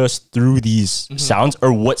manipulate us through these sounds,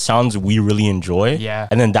 or what sounds we really enjoy. Yeah.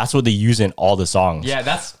 And then that's what they use in all the songs. Yeah,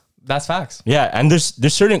 that's facts. Yeah, and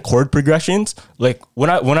there's certain chord progressions. Like when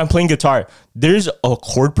I'm playing guitar, there's a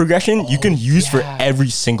chord progression you can use for every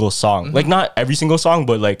single song. Like not every single song,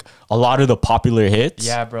 but like a lot of the popular hits.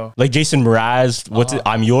 Yeah, bro. Like Jason Mraz,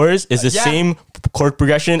 I'm Yours is the same chord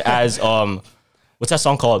progression as what's that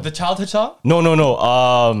song called? The childhood song?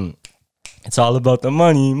 No. It's all about the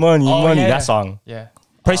money. That song. Yeah.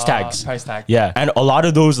 Price tags. Price tag. Yeah, and a lot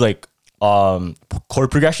of those like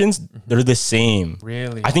chord progressions, they're the same.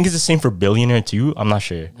 Really? I think it's the same for Billionaire too. I'm not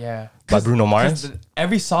sure. Yeah. By Bruno Mars.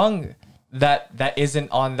 Every song that isn't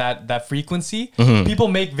on that frequency, people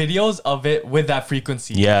make videos of it with that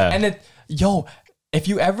frequency. Yeah. And if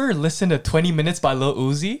you ever listen to 20 Minutes by Lil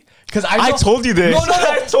Uzi, because I told you this. No,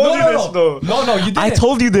 I told you this. No, you didn't. I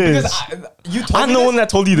told you this. I'm the one that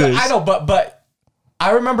told you this. I know, but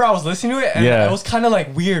I remember I was listening to it and it was kind of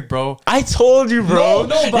like weird, bro. I told you, bro.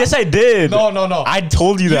 No, but yes, I did. No. I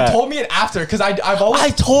told you that. You told me it after, because I've always. I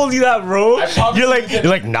told you that, bro. You're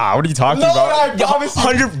like, nah. What are you talking about? No, I promise you.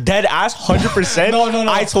 100 dead ass, 100%. No.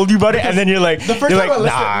 I told you about it, and then you're like, nah. What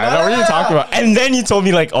are you talking about? And then you told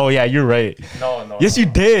me like, oh yeah, you're right. No. Yes, you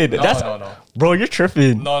did. No. Bro, you're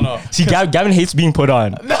tripping. No. See, Gavin hates being put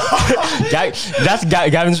on. That's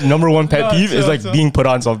Gavin's number one pet peeve is like being put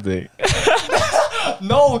on something.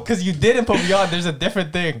 No, because you didn't put me on. There's a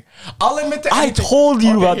different thing. I'll admit to anything. I told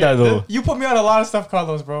you about that though. You put me on a lot of stuff,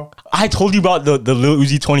 Carlos, bro. I told you about the Lil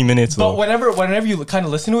Uzi 20 Minutes though. But whenever you kind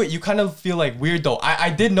of listen to it, you kind of feel like weird though. I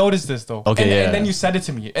did notice this though. Okay, and then you said it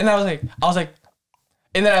to me, and I was like,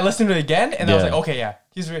 and then I listened to it again, and I was like, okay, yeah,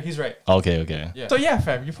 he's right. Okay. Yeah. So yeah,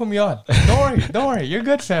 fam, you put me on. Don't worry, you're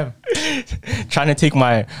good, fam. Trying to take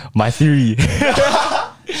my theory.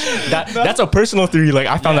 That's a personal theory. Like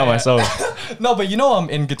I found out myself. No, but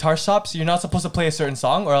in guitar shops, you're not supposed to play a certain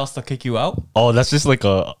song, or else they'll kick you out. Oh, that's just like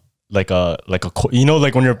a like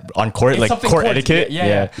when you're on court, it's like court etiquette.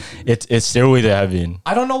 Yeah. It's Stairway to Heaven.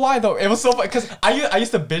 I don't know why though. It was so funny because I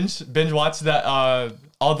used to binge watch that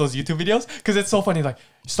all those YouTube videos because it's so funny. Like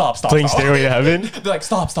stop. Playing Stairway to Heaven. They're like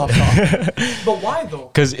stop. But why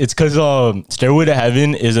though? Because Stairway to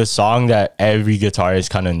Heaven is a song that every guitarist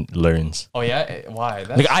kind of learns. Oh yeah, why?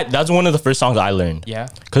 That's one of the first songs I learned. Yeah.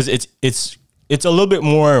 Because it's a little bit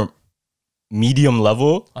more medium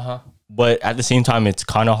level. But at the same time, it's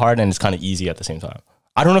kind of hard and it's kind of easy at the same time.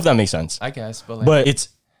 I don't know if that makes sense. I guess, but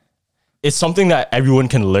it's something that everyone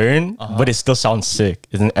can learn, but it still sounds sick,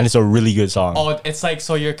 and it's a really good song. Oh, it's like,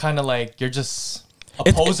 so you're kind of like, you're just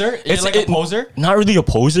a poser? You're like a poser? Not really a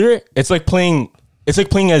poser. It's like playing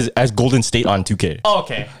as Golden State on 2K. Oh,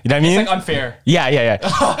 okay. You know what I mean? It's like unfair. Yeah.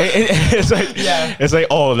 It's like,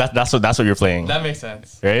 oh, that's what you're playing. That makes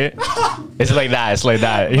sense. Right? It's like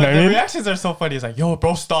that. You know what I mean? The reactions are so funny. It's like, yo,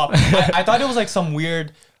 bro, stop. I thought it was like some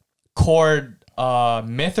weird chord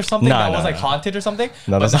myth or something was like haunted or something.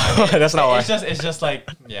 No, that's not why. It's just like,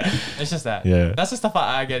 yeah, it's just that. Yeah. That's the stuff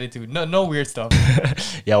I get into. No weird stuff.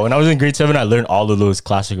 Yeah, when I was in grade 7, I learned all of those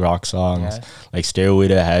classic rock songs, like Stairway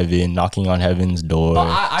to Heaven, Knocking on Heaven's Door,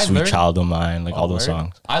 Sweet Child of Mine, like all those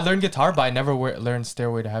songs. I learned guitar, but I never learned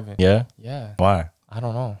Stairway to Heaven. Yeah? Yeah. Why? I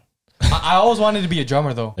don't know. I always wanted to be a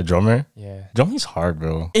drummer though. A drummer? Yeah. Drumming's hard,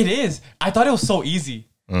 bro. It is. I thought it was so easy.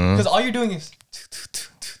 Because all you're doing is...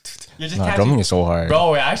 You're just drumming is so hard.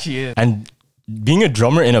 Bro, it actually is. And being a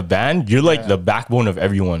drummer in a band, you're like the backbone of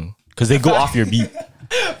everyone. Because they go off your beat.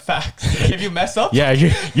 Facts. If you mess up... Yeah,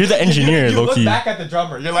 you're the engineer, you low-key. look back at the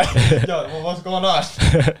drummer. You're like, yo, what's going on?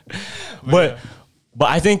 But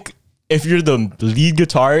I think if you're the lead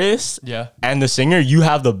guitarist and the singer, you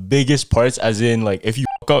have the biggest parts, as in, like, if you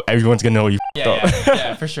fuck up, everyone's going to know you fucked up.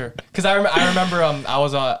 Yeah, for sure. Because I remember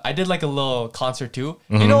I did like a little concert too.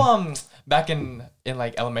 You know, back in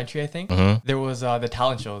like elementary, I think there was the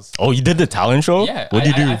talent shows. Oh, you did the talent show? Yeah. What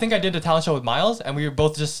did you do? I think I did the talent show with Miles, and we were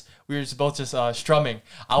both just strumming.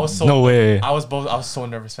 I was so no way. I was so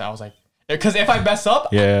nervous. Man. I was like, because if I mess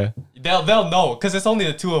up, they'll know, because it's only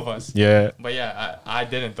the two of us. Yeah. But yeah, I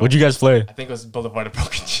didn't. Though. What'd you guys play? I think it was Boulevard of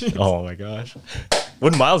Broken Dreams. Oh my gosh.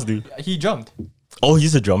 What did Miles do? He drummed. Oh,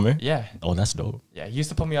 he's a drummer? Yeah. Oh, that's dope. Yeah, he used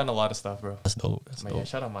to put me on a lot of stuff, bro. That's dope. Yeah,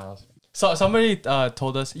 shout out Miles. So somebody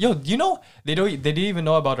told us, yo, do you know they didn't even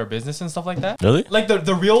know about our business and stuff like that? Really? Like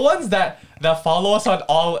the real ones that follow us on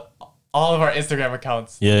all of our Instagram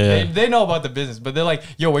accounts. Yeah. They know about the business, but they're like,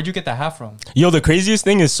 yo, where'd you get that hat from? Yo, the craziest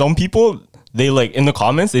thing is some people they like in the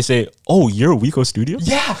comments they say, "Oh, you're a Juico Studios?"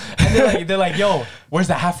 Yeah, and they're like, "Yo, where's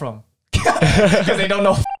the hat from?" Because they don't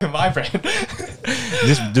know my brand.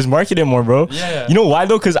 just market it more, bro. Yeah. You know why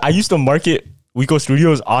though? Because I used to market Juico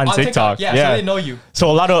Studios on TikTok. Yeah, so they know you. So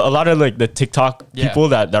a lot of like the TikTok people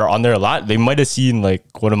that are on there a lot, they might have seen like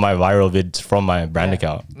one of my viral vids from my brand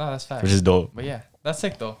account. No, that's fact. Which is dope. But yeah, that's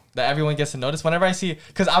sick though. That everyone gets to notice. Whenever I see,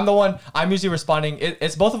 because I'm usually responding.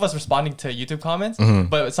 It's both of us responding to YouTube comments,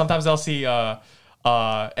 but sometimes I'll see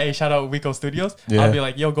hey, shout out Juico Studios. Yeah. I'll be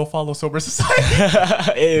like, yo, go follow Sober Society.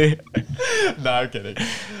 Hey. Nah, I'm kidding.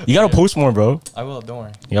 You gotta post more, bro. I will, don't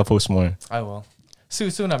worry. You gotta post more. I will.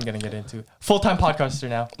 Soon I'm gonna get into full-time podcaster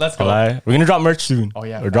now. Let's go. We're gonna drop merch soon. Oh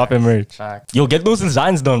yeah, we're dropping merch. Fact. Yo, get those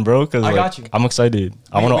designs done, bro. Cause I got you. I'm excited.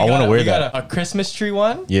 I wanna wear that. We got a Christmas tree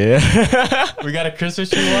one. Yeah. We got a Christmas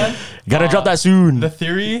tree one. You gotta drop that soon. The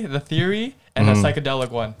theory, and a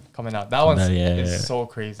psychedelic one coming out. That one is so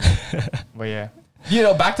crazy. But yeah, you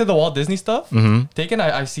know, back to the Walt Disney stuff.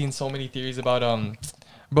 I've seen so many theories about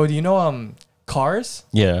bro. Do you know Cars?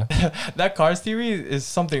 Yeah. That Cars theory is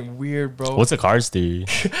something weird, bro. What's a Cars theory?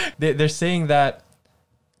 They're saying that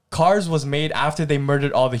Cars was made after they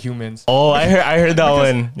murdered all the humans. Oh, I heard that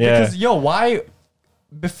one. Yeah. Because yo, why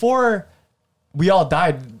before we all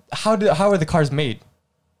died? How are the cars made?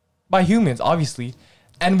 By humans, obviously,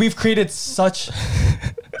 and we've created such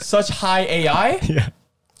high AI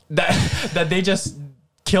that they just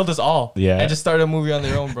killed us all. Yeah. And just started a movie on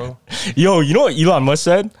their own, bro. Yo, you know what Elon Musk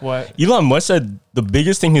said? What? Elon Musk said the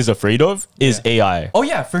biggest thing he's afraid of is AI. Oh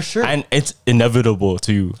yeah, for sure. And it's inevitable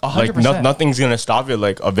too. 100%. Like nothing's gonna stop it.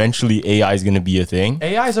 Like eventually AI is gonna be a thing.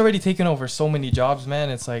 AI is already taken over so many jobs, man.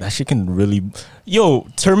 It's like that shit can really. Yo,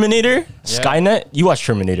 Terminator, Skynet. You watch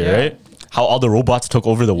Terminator, right? How all the robots took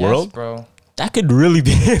over the world, bro. That could really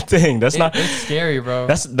be a thing. It's scary, bro.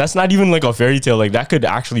 That's not even like a fairy tale. Like that could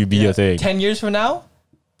actually be a thing. 10 years from now.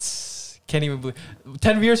 Can't even believe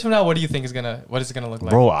 10 years from now. What do you think is gonna look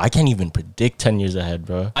like, bro? I can't even predict 10 years ahead,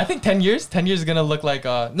 bro. I think 10 years is gonna look like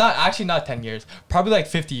not 10 years, probably like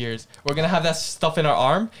 50 years. We're gonna have that stuff in our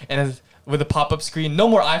arm and with a pop-up screen. No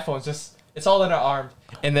more iPhones, just it's all in our arm.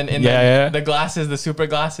 And then the glasses, the super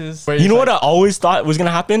glasses. You know what I always thought was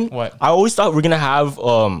gonna happen? What? I always thought we're gonna have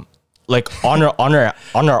like on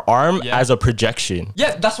our arm as a projection.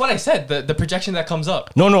 Yeah, that's what I said. The projection that comes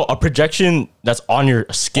up. No, a projection that's on your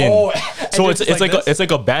skin. Oh, so it's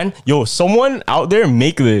like a band. Yo, someone out there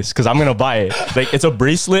make this because I'm gonna buy it. Like it's a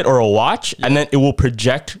bracelet or a watch, and then it will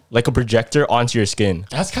project like a projector onto your skin.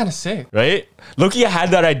 That's kind of sick, right? Loki, I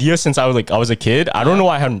had that idea since I was a kid. I don't know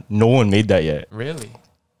why no one made that yet. Really?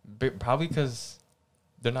 Probably because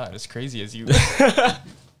they're not as crazy as you.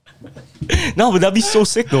 No, but that'd be so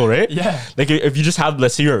sick though, right? Yeah. Like if you just have,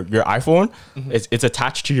 let's say your iPhone, it's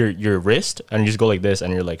attached to your wrist, and you just go like this,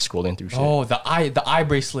 and you're like scrolling through shit. Oh, the eye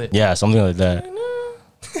bracelet. Yeah, something like that.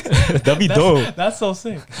 That'd be dope. That's so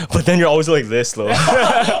sick. But then you're always like this, though.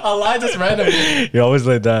 A lie just randomly. You're always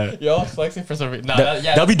like that. You're always flexing for some reason. Nah,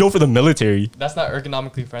 that'd be dope for the military. That's not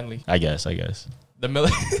ergonomically friendly. I guess.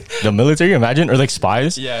 The military, imagine, or like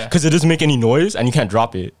spies. Yeah. Because it doesn't make any noise, and you can't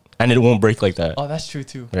drop it. And it won't break like that. Oh, that's true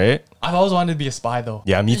too. Right? I've always wanted to be a spy though.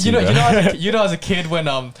 Yeah, me too. You know, as a kid when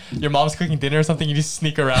your mom's cooking dinner or something, you just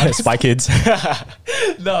sneak around. Spy Kids.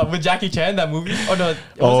 No, with Jackie Chan, that movie.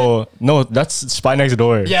 No, that's Spy Next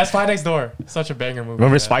Door. Yeah, Spy Next Door. Such a banger movie.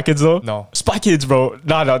 Remember Spy Kids though? No. Spy Kids, bro.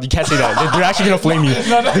 No, you can't say that. They're actually gonna flame you.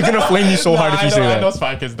 No. They're gonna flame you so hard if you say that. I know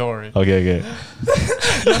Spy Kids, don't worry. Okay.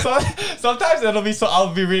 Sometimes it'll be so.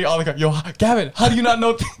 I'll be reading all the. Yo, Gavin, how do you not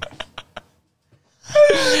know?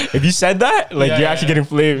 If you said that, like you're actually getting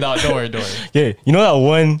flamed. No, don't worry. Yeah, you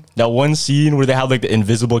know that one scene where they have like the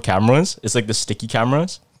invisible cameras? It's like the sticky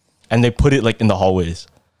cameras, and they put it like in the hallways.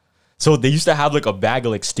 So they used to have like a bag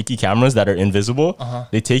of like sticky cameras that are invisible.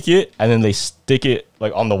 They take it and then they stick it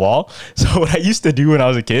like on the wall. So what I used to do when I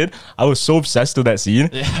was a kid, I was so obsessed with that scene.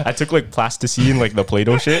 Yeah. I took like plasticine, like the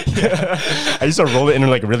Play-Doh shit. I used to roll it into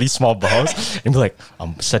like really small balls and be like,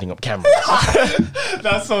 I'm setting up cameras.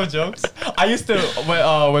 That's so jokes. I used to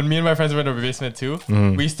when me and my friends were in the basement too.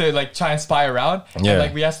 We used to like try and spy around. Yeah. And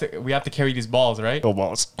like we have to carry these balls, right? No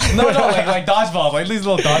balls. No, like dodgeballs, like these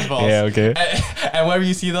little dodgeballs. Yeah, okay. And whenever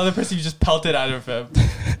you see the other person, you just pelt it out of him.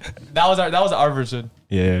 That was our version.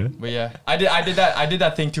 Yeah. But yeah, I did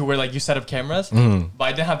that thing too where like you set up cameras, but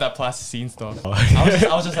I didn't have that plasticine stuff.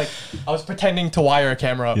 I was pretending to wire a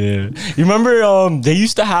camera up. Yeah. You remember they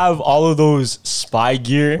used to have all of those spy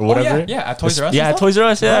gear or whatever? Yeah, at Toys R Us. Yeah, at Toys R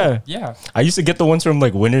Us, yeah. Yeah. I used to get the ones from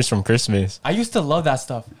like Winners from Christmas. I used to love that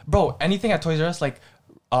stuff. Bro, anything at Toys R Us, like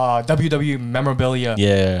WWE memorabilia.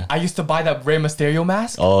 Yeah. I used to buy that Rey Mysterio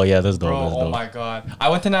mask. Oh yeah, that's dope. Bro, that's dope. oh my god. I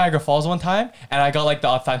went to Niagara Falls one time and I got like the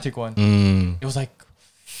authentic one. It was like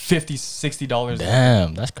 $50-$60.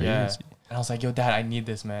 Damn, that's crazy. Yeah. And I was like, yo, Dad, I need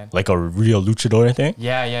this, man. Like a real luchador thing?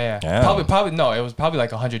 Yeah. Damn. Probably no, it was probably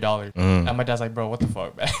like $100. And my dad's like, bro, what the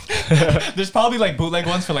fuck, man? There's probably like bootleg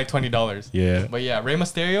ones for like $20. Yeah. But yeah, Rey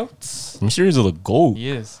Mysterio. Mysterio's a goat. He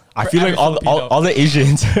is. I feel like all the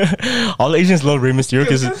Asians, all the Asians love Rey Mysterio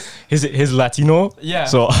because his Latino. Yeah.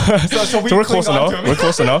 So we're close enough. We're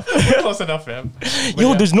close enough. Close enough, fam.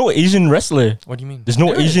 Yo, there's no Asian wrestler. What do you mean? There's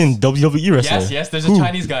no Asian WWE wrestler. Yes. There's a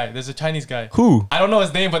Chinese guy. Who? I don't know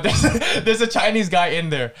his name, but there's a Chinese guy in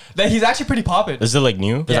there that he's actually pretty poppin'. Is it like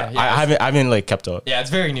new? Yeah. I haven't like kept up. Yeah, it's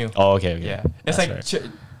very new. Oh, okay. Yeah. It's like.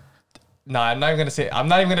 Nah, I'm not even gonna say. I'm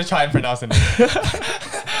not even gonna try and pronounce it.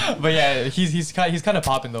 But yeah, he's kind of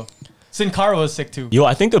popping though. Sin Cara was sick too. Yo,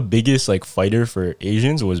 I think the biggest like fighter for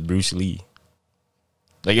Asians was Bruce Lee.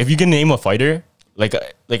 Like, if you can name a fighter, like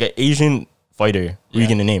an Asian fighter, who you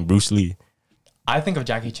gonna name? Bruce Lee. I think of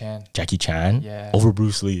Jackie Chan. Jackie Chan? Yeah. Over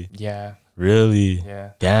Bruce Lee. Yeah. Really?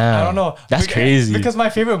 Yeah. Damn. I don't know. That's crazy. Because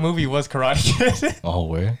my favorite movie was Karate Kid. Oh,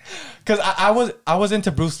 where? Because I was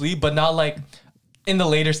into Bruce Lee, but not like in the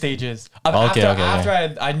later stages. Okay,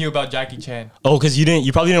 After I knew about Jackie Chan. Oh, because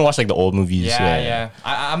you probably didn't watch like the old movies. Yeah.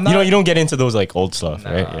 I'm not. You don't get into those like old stuff,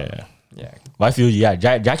 right? Yeah. Well, I feel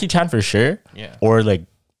Jackie Chan for sure. Yeah. Or like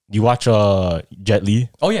you watch Jet Li.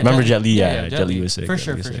 Oh yeah. Remember Jet Li? Yeah, Jet Li was sick. For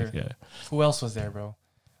sure. Yeah. Who else was there, bro?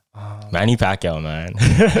 Manny Pacquiao, man.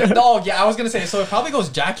 No, yeah, I was gonna say. So it probably goes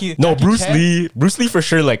Jackie. No, Jackie Bruce Chan. Lee. Bruce Lee for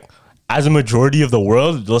sure. Like as a majority of the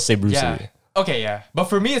world, let's say Bruce Yeah. Lee. Okay, yeah. But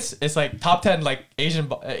for me, it's like top 10 like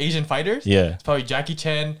Asian fighters. Yeah. It's probably Jackie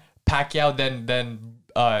Chan, Pacquiao, then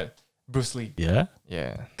Bruce Lee. Yeah.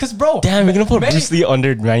 Yeah. Cause bro, Damn, we're gonna put Bruce Lee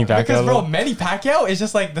under Manny Pacquiao. Because bro, Manny Pacquiao is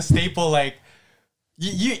just like the staple. Like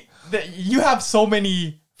you have so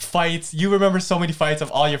many fights. You remember so many fights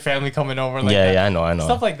of all your family coming over. Like yeah, I know.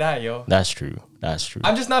 Stuff like that, yo. That's true.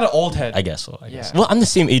 I'm just not an old head. I guess so. I guess. Well, I'm the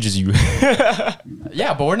same age as you.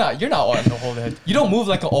 Yeah, but you're not an old head. You don't move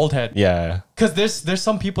like an old head. Yeah. Cause there's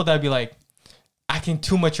some people that be like acting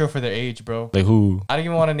too mature for their age, bro. Like who? I don't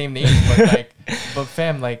even want to name names, but but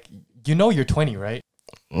fam, like you're 20, right?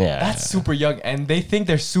 Yeah. That's super young, and they think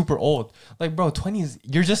they're super old. Like, bro, 20s,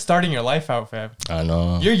 you're just starting your life out, fam. I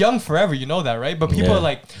know. You're young forever, you know that, right? But people are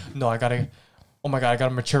like, no, oh my god, I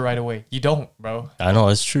gotta mature right away. You don't, bro. I know,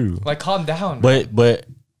 it's true. Like, calm down. But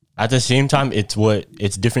at the same time,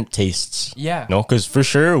 it's different tastes. Yeah. No, because for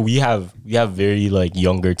sure we have very like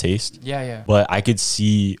younger taste. Yeah. But I could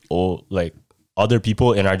see like other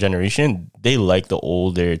people in our generation, they like the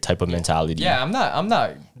older type of mentality. Yeah, I'm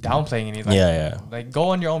not downplaying anything. Yeah. Like, go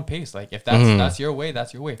on your own pace. Like, if that's your way,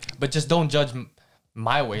 that's your way. But just don't judge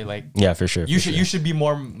my way. Like, yeah, for sure. You should be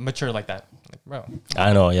more mature like that. Like, bro.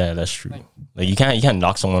 I know. Yeah, that's true. Like you can't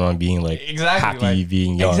knock someone on being like happy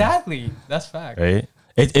being young. Exactly. That's fact. Right.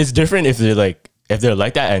 It's different if they're like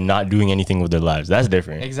that and not doing anything with their lives. That's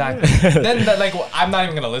different. Exactly. Then like I'm not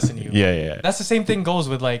even gonna listen to you. Yeah. That's the same thing goes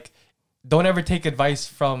with like, don't ever take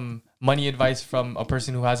money advice from a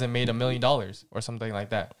person who hasn't made $1 million or something like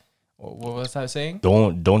that. What was that saying?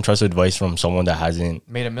 Don't trust advice from someone that hasn't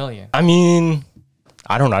made $1 million. I mean,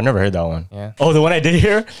 I don't know. I never heard that one. Yeah. Oh, the one I did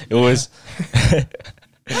hear, it was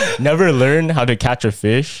never learn how to catch a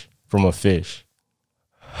fish from a fish.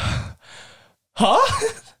 Huh?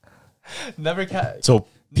 Never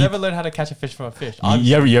learn how to catch a fish from a fish.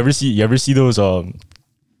 You ever see those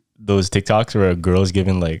TikToks where a girl's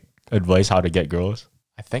giving like advice how to get girls?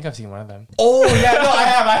 I think I've seen one of them. Oh yeah, no, I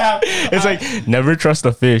have. It's like never trust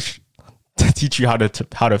a fish to teach you how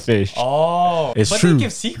to fish. Oh, it's but true. They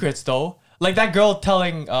give secrets though. Like that girl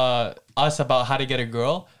telling us about how to get a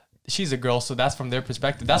girl. She's a girl, so that's from their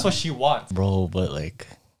perspective. That's what she wants, bro. But like,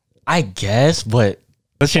 I guess. But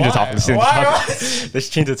let's change the topic. Let's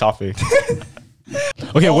change the topic.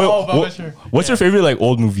 Okay, what's your favorite like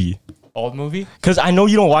old movie? Old movie? Because I know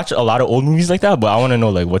you don't watch a lot of old movies like that, but I want to know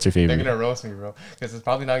like what's your favorite. They're gonna roast me, bro, because it's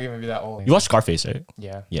probably not gonna be that old. You watch Scarface, right?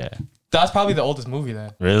 Yeah. That's probably the oldest movie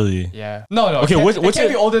then. Really? Yeah. No. Okay, it can't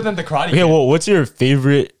be older than the Karate Kid. Okay, well, what's your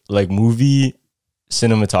favorite like movie,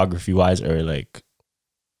 cinematography wise, or like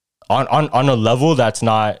on a level that's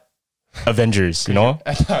not Avengers, you know?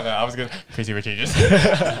 No, I was gonna Crazy Rich Asians.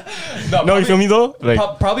 No, you feel me though?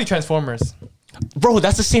 Like probably Transformers. Bro,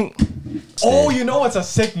 that's the same. Oh, you know what's a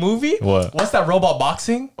sick movie? What? What's that robot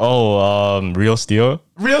boxing? Oh, Real Steel.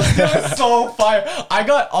 Real Steel is so fire. I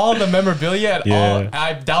got all the memorabilia and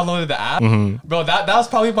I downloaded the app. Bro, that was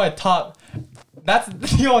probably my top That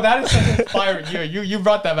is such a fire. You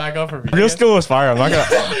brought that back up for me. Real Steel was fire. I'm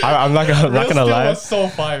not gonna lie. Was so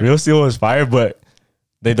fire. Real Steel was fire, but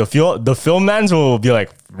the film mans will be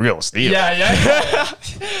like Real Steel. Yeah.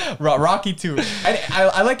 Rocky too.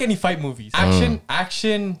 I like any fight movies.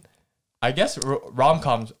 Action. I guess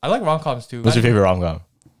rom-coms. I like rom-coms too. What's your favorite rom-com?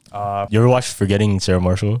 You ever watch Forgetting Sarah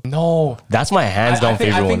Marshall? No. That's my hands down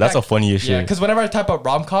favorite one. That's a funny shit. Yeah, because whenever I type up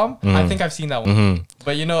rom-com, I think I've seen that one.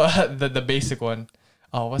 But you know, the basic one.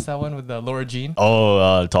 Oh, what's that one with the Laura Jean?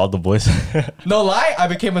 Oh, To All the Boys. No lie, I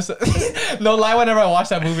became a no lie. Whenever I watch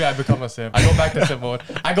that movie, I become a sim. I go back to sim mode.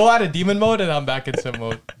 I go out of demon mode and I'm back in sim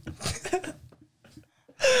mode.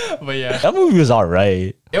 But yeah, that movie was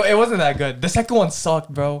alright. It wasn't that good. The second one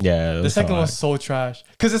sucked, bro. Yeah, the second one was so trash.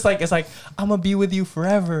 Cause it's like I'm gonna be with you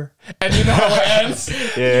forever, and you know how it ends.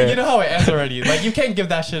 Yeah, you know how it ends already. Like you can't give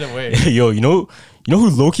that shit away. Yo, you know who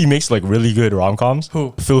low-key makes like really good rom-coms?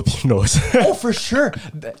 Who? Filipinos. Oh, for sure.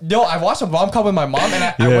 Yo, I watched a rom-com with my mom,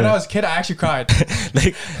 and when I was a kid, I actually cried.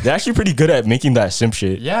 Like they're actually pretty good at making that simp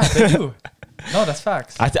shit. Yeah, they do. No, that's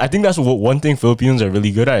facts. I think that's one thing Filipinos are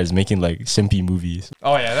really good at is making like simpy movies.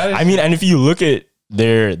 Oh yeah, that is. I mean, and if you look at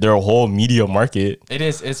their whole media market,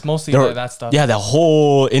 it's mostly that stuff. Yeah, the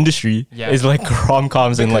whole industry is like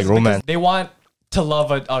rom-coms and like romance. They want to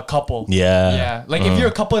love a couple. Yeah. Like if you're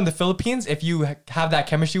a couple in the Philippines, if you have that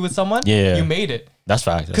chemistry with someone, you made it. That's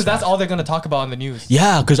fact. Because that's all they're gonna talk about on the news.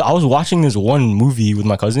 Yeah, because I was watching this one movie with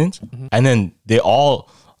my cousins, and then they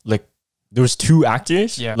all like. There was two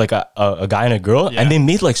actors, like a guy and a girl, and they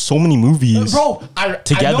made like so many movies, bro.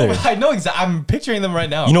 Together. I know exactly. I'm picturing them right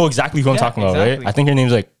now. You know exactly who I'm talking about, right? I think her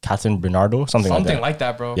name's like Catherine Bernardo, something like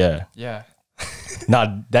that, bro. Yeah.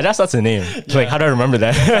 Nah, that's the name. Like, how do I remember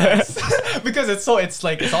that? Because it's always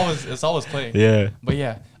playing. Yeah. But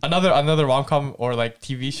yeah, another rom-com or like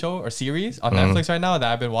TV show or series on Netflix right now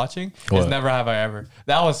that I've been watching is Never Have I Ever.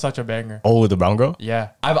 That was such a banger. Oh, the brown girl? Yeah.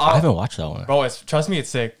 I haven't watched that one. Bro, trust me, it's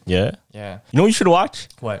sick. Yeah? Yeah. You know what you should watch?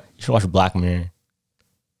 What? You should watch Black Mirror.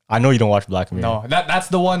 I know you don't watch Black Mirror. No, that's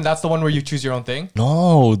the one where you choose your own thing.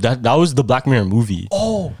 No, that was the Black Mirror movie.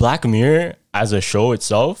 Oh. Black Mirror as a show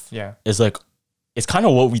itself is like, it's kind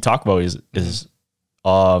of what we talk about is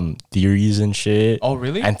theories and shit. Oh,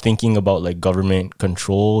 really? And thinking about like government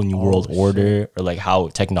control, new world order, or like how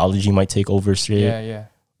technology might take over shit. Yeah.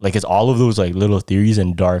 Like it's all of those like little theories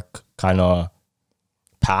and dark kind of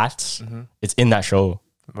paths. It's in that show.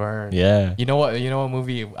 Word. Yeah. You know what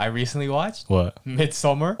movie I recently watched? What?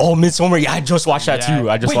 Midsommar. Oh, Midsommar. Yeah, I just watched that too.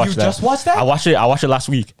 I just watched that. Just watched that? I watched it last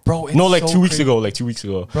week. Bro, it's like so 2 weeks ago. Like 2 weeks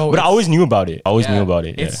ago. Bro, but I always knew about it.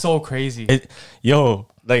 It's so crazy. It's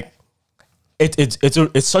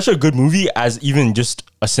such a good movie as even just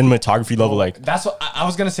a cinematography level. Like that's what I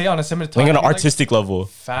was gonna say on a cinematography. Like on an artistic level.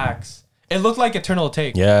 Facts. It looked like Eternal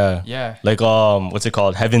Take. Yeah. Like what's it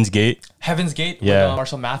called? Heaven's Gate. Heaven's Gate. Yeah. With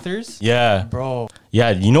Marshall Mathers. Yeah. Bro.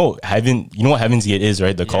 Yeah. You know what Heaven's Gate is,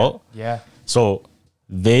 right? The cult. Yeah. So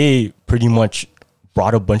they pretty much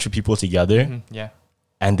brought a bunch of people together. Yeah.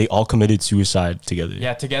 And they all committed suicide together.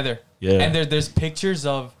 Yeah, together. Yeah. And there's pictures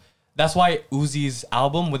of. That's why Uzi's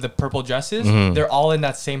album with the purple dresses, they're all in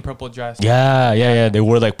that same purple dress. Yeah. They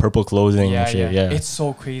wore like purple clothing and shit. Yeah. It's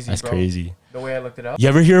so crazy. That's crazy. The way I looked it up. You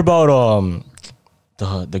ever hear about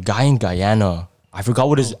the guy in Guyana? I forgot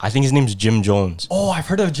what I think his name's Jim Jones. Oh, I've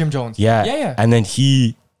heard of Jim Jones. Yeah. And then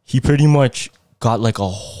he pretty much got like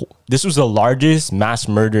this was the largest mass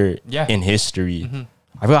murder in history.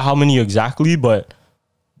 I forgot how many exactly, but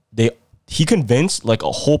he convinced like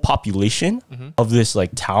a whole population of this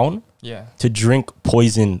like town to drink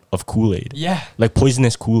poison of Kool-Aid. Yeah. Like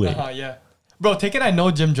poisonous Kool-Aid. Yeah. Bro, take it I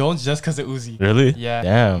know Jim Jones just because of Uzi. Really? Yeah.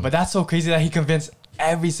 Damn. But that's so crazy that he convinced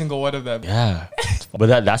every single one of them. Yeah.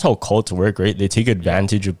 But that's how cults work, right? They take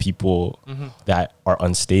advantage of people that are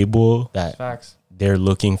unstable, that they're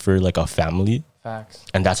looking for like a family. Facts.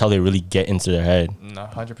 And that's how they really get into their head. No,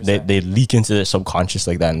 100%. They leak into their subconscious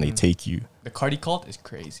like that and they take you. The Cardi cult is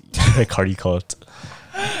crazy. The Cardi cult.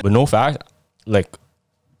 But no fact, like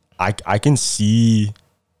I can see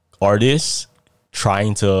artists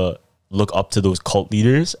trying to look up to those cult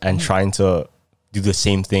leaders and trying to do the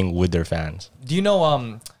same thing with their fans. Do you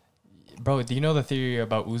know bro, do you know the theory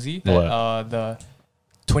about Uzi? That the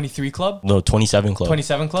 23 Club? No, 27 Club.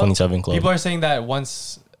 27 Club? 27 Club. People are saying that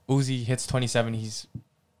once Uzi hits 27, he's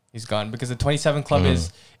gone because the 27 Club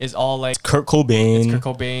is all like it's Kurt Cobain. It's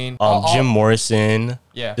Kurt Cobain. Jim Morrison.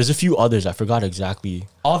 Yeah. There's a few others. I forgot exactly.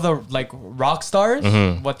 All the like rock stars,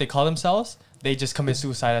 what they call themselves, they just commit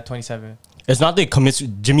suicide at 27. It's not they commit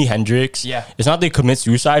Jimi Hendrix. Yeah. It's not they commit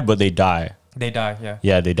suicide, but they die. They die, yeah.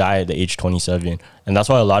 Yeah, they die at the age 27. And that's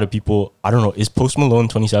why a lot of people, I don't know, is Post Malone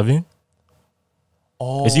 27?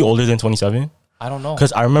 Oh. Is he older than 27? I don't know.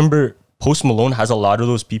 Because I remember Post Malone has a lot of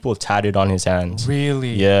those people tatted on his hands.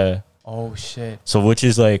 Really? Yeah. Oh shit. So which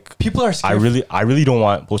is like, people are scared. I really don't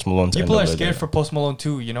want Post Malone to People end are up scared like for Post Malone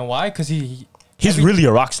too. You know why? Because he's really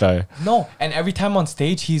a rock star. No, and every time on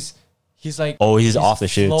stage he's like, he's off the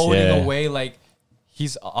shit. Floating away like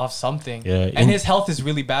he's off something. Yeah. And his health is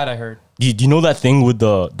really bad, I heard. Do you know that thing with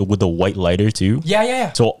the white lighter too?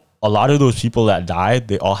 Yeah. So a lot of those people that died,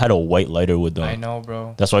 they all had a white lighter with them. I know,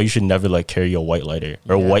 bro. That's why you should never like carry a white lighter.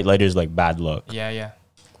 Or white lighter is like bad luck. Yeah.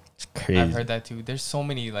 It's crazy. I've heard that too. There's so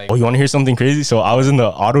many like. Oh, you want to hear something crazy? So I was in the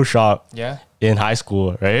auto shop. Yeah. In high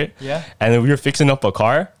school, right? Yeah. And then we were fixing up a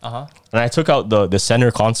car. And I took out the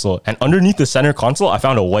center console, and underneath the center console, I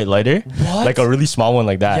found a white lighter. What? Like a really small one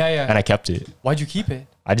like that. Yeah. And I kept it. Why'd you keep it?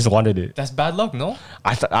 I just wanted it. That's bad luck, no?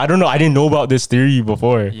 I don't know. I didn't know about this theory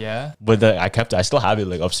before. Yeah. But I kept it. I still have it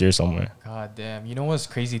like upstairs somewhere. God damn. You know what's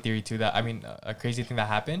crazy theory too? That I mean, a crazy thing that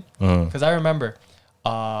happened. Because I remember,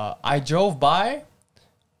 I drove by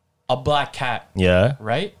a black cat. Yeah.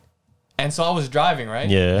 Right. And so I was driving, right?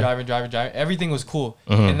 Yeah. Driving. Everything was cool.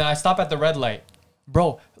 And then I stop at the red light.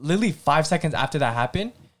 Bro, literally 5 seconds after that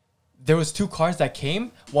happened, there was 2 cars that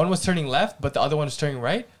came. One was turning left, but the other one was turning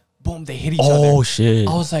right. Boom, they hit each other. Oh, shit.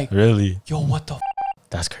 I was like, really? yo, what the f?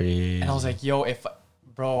 That's crazy. And I was like, yo,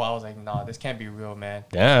 bro, I was like, nah, this can't be real, man.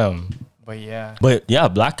 Damn. But yeah. But yeah,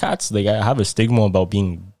 black cats, they have a stigma about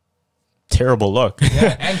being terrible luck.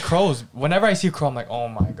 Yeah, and crows. Whenever I see a crow, I'm like, oh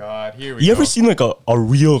my God, here we go. You ever seen like a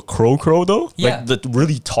real crow though? Yeah. Like the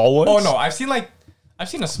really tall ones? Oh no, I've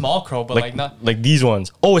seen a small crow, but like not like these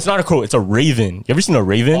ones. Oh, it's not a crow, it's a raven. You ever seen a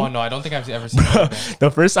raven? Oh no, I don't think I've ever seen a raven. The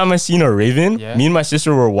first time I seen a raven, me and my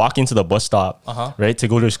sister were walking to the bus stop, right, to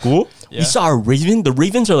go to school. We saw a raven. The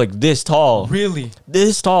ravens are like this tall. Really?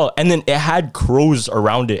 This tall. And then it had crows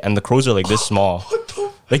around it, and the crows are like this small.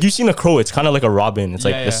 Like you've seen a crow, it's kind of like a robin. It's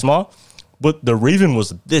like this small. But the raven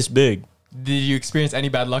was this big. Did you experience any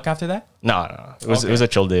bad luck after that? No. It was a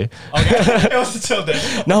chill day. Okay, it was a chill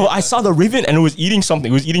day. No, I saw the raven and it was eating something.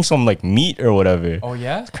 It was eating some like meat or whatever. Oh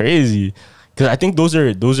yeah, it's crazy. Because I think those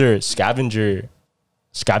are scavenger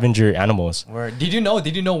animals. Word. Did you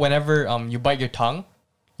know whenever you bite your tongue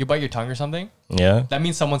or something? Yeah. That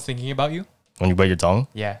means someone's thinking about you. When you bite your tongue?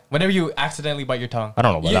 Yeah. Whenever you accidentally bite your tongue. I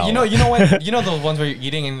don't know about that. You know those ones where you're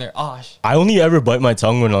eating and they're I only ever bite my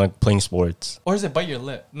tongue when I'm like playing sports. Or is it bite your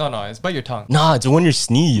lip? No, it's bite your tongue. Nah, it's when you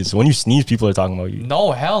sneeze. When you sneeze, people are talking about you.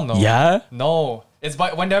 No, hell no. Yeah? No. It's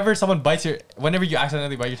whenever whenever you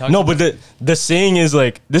accidentally bite your tongue. No, but the saying is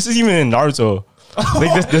like, this is even in Naruto.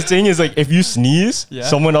 Like the saying is like, if you sneeze,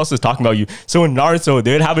 someone else is talking about you. So in Naruto,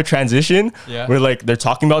 they would have a transition where like they're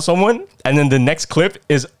talking about someone, and then the next clip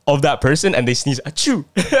is of that person, and they sneeze. Achoo!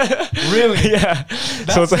 Really? Yeah.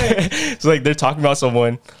 So it's like they're talking about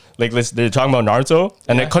someone. Like they're talking about Naruto,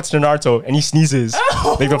 and it cuts to Naruto, and he sneezes.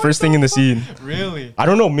 Like the first thing in the scene. Really? I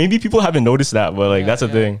don't know. Maybe people haven't noticed that, but like that's a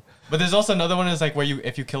thing. But there's also another one is like where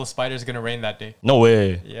if you kill a spider, it's gonna rain that day. No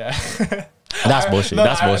way. Yeah. That's bullshit.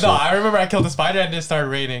 That's bullshit. No, I remember I killed a spider and it started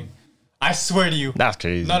raining. I swear to you. That's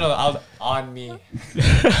crazy. No, I was on me.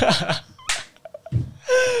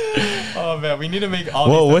 Oh man, we need to make all.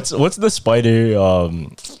 Well, what's the spider?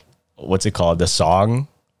 What's it called? The song.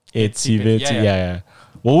 Itsy bitsy. Yeah.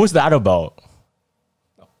 What was that about?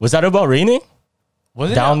 Was that about raining?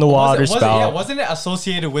 Was it down the water spout? Wasn't it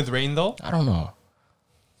associated with rain though? I don't know.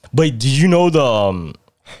 But did you know the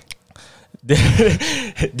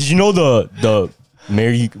did you know the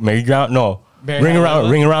merry-go-round? No, ring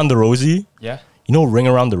around the Rosie. Yeah. You know, Ring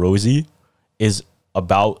Around the Rosie is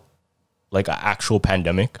about like an actual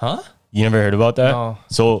pandemic. Huh? You never heard about that? No.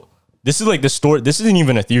 So this is like the story. This isn't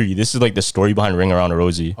even a theory. This is like the story behind Ring Around the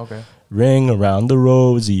Rosie. Okay. Ring around the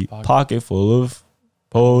Rosie, pocket full of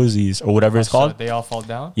posies, or whatever it's called. They all fall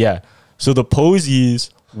down? Yeah. So the posies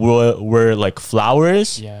were like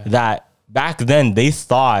flowers that back then they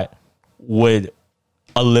thought would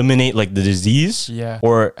eliminate like the disease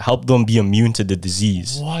or help them be immune to the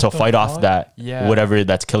disease to fight off that whatever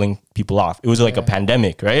that's killing people off. It was like a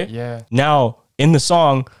pandemic, right? Yeah. Now in the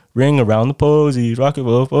song, ring around the posies, rocket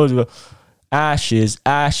full of posies,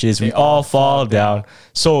 ashes, we all fall down.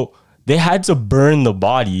 So they had to burn the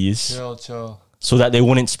bodies chill. So that they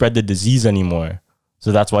wouldn't spread the disease anymore.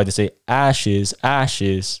 So that's why they say ashes.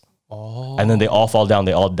 Oh. And then they all fall down.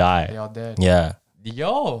 They all die. They all dead. Yeah.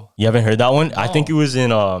 Yo. You haven't heard that one? No. I think it was in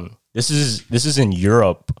this is in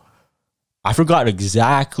Europe. I forgot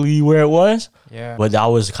exactly where it was. Yeah. But that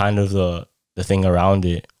was kind of the thing around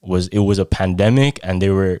it. It was a pandemic, and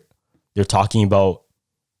they're talking about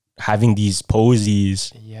having these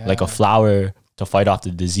posies like a flower to fight off the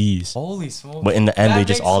disease. Holy smokes! But in the end, they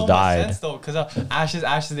just all died. Sense, though, because ashes,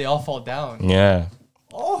 ashes, they all fall down. Yeah.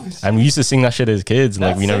 Oh, and we used to sing that shit as kids, and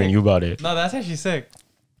like we never knew about it. No, that's actually sick.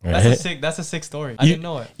 Right? That's a sick story. I didn't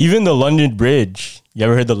know it. Even the London Bridge. You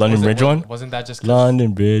ever heard the London Bridge one? Wasn't that just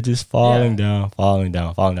London Bridge is falling down, falling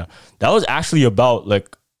down, falling down? That was actually about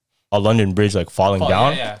like a London Bridge like falling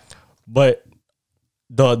down. Yeah. But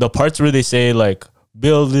the parts where they say like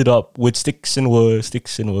build it up with sticks and wood,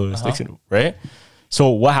 sticks and wood, sticks and wood, right? So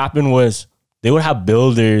what happened was they would have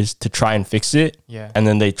builders to try and fix it. Yeah. And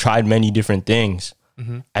then they tried many different things.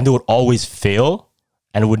 And they would always fail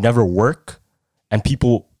and it would never work. And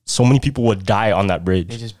so many people would die on that bridge.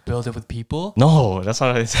 They just build it with people? No, that's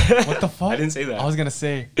not what I said. What the fuck? I didn't say that. I was going to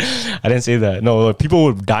say. I didn't say that. No, people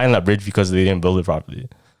would die on that bridge because they didn't build it properly.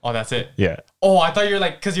 Oh, that's it? Yeah. Oh, I thought you were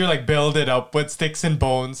like, because you're like, build it up with sticks and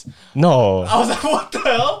bones. No. I was like, what the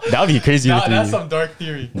hell? That would be crazy. That's some dark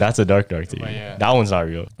theory. That's a dark theory. Yeah. That one's not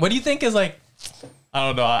real. What do you think is like, I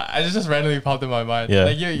don't know. I just randomly popped in my mind. Yeah.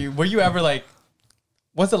 Like, were you ever like,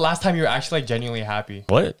 when's the last time you were actually like genuinely happy?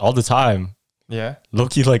 What? All the time. Yeah.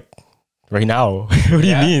 Low-key like right now. What do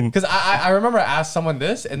you mean? Because I remember I asked someone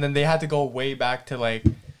this and then they had to go way back to like,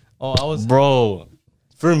 oh, I was. Bro,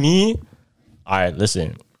 for me, all right,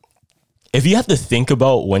 listen. If you have to think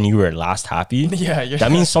about when you were last happy, that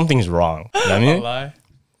means something's wrong. You know what I mean? Lie.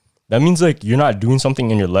 That means like you're not doing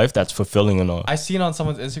something in your life that's fulfilling enough. I seen on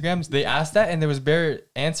someone's Instagrams, they asked that and there was bare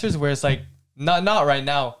answers where it's like, not right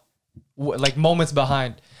now, like moments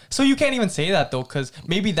behind. So you can't even say that though, because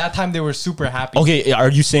maybe that time they were super happy. Okay, are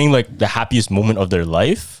you saying like the happiest moment of their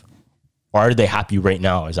life? Or are they happy right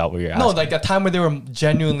now? Is that what you're asking? No, like a time where they were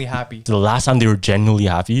genuinely happy. The last time they were genuinely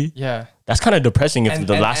happy? Yeah. That's kind of depressing if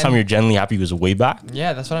the last time you're genuinely happy was way back.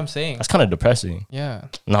 Yeah, that's what I'm saying. That's kind of depressing. Yeah.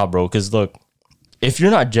 Nah, bro, because look, if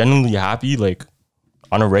you're not genuinely happy, like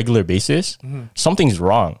on a regular basis, something's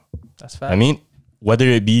wrong. That's fact. I mean, whether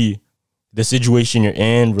it be the situation you're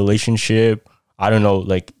in, relationship, I don't know,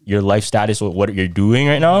 like your life status, what you're doing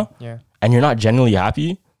right now, and you're not genuinely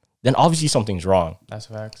happy, then obviously something's wrong. That's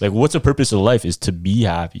facts. Like, what's the purpose of life is to be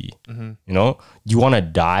happy. You know, do you want to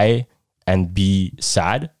die and be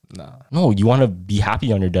sad? No, you want to be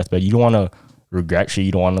happy on your deathbed. You don't want to regret shit.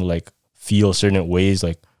 You don't want to like feel certain ways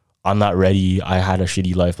like, I'm not ready, I had a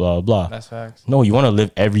shitty life, blah, blah, blah. That's facts. No, you want to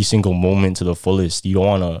live every single moment to the fullest. You don't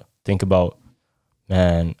want to think about,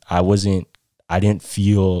 man, I didn't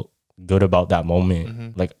feel good about that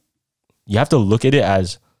moment. Like, you have to look at it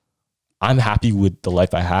as, I'm happy with the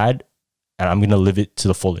life I had and I'm going to live it to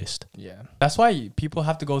the fullest. Yeah. That's why people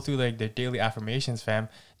have to go through like their daily affirmations, fam.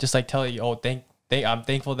 Just like tell you, oh, I'm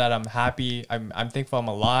thankful that I'm happy. I'm thankful I'm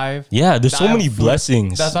alive. Yeah, there's so many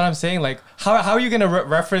blessings. That's what I'm saying. Like, how are you gonna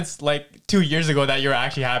reference like 2 years ago that you're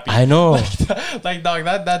actually happy? I know. Like, dog,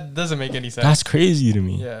 that doesn't make any sense. That's crazy to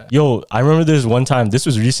me. Yeah. Yo, I remember there's one time. This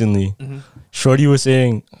was recently. Shorty was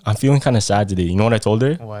saying, "I'm feeling kind of sad today." You know what I told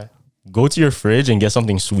her? What? Go to your fridge and get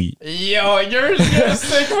something sweet. You're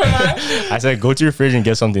sick for that. I said, go to your fridge and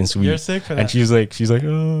get something sweet. You're sick for that. And she's like,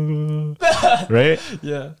 oh. Right?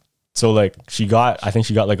 Yeah. So like I think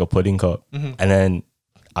she got like a pudding cup. And then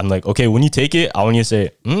I'm like, okay, when you take it, I want you to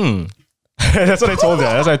say, That's what I told her.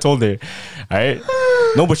 That's what I told her. All right.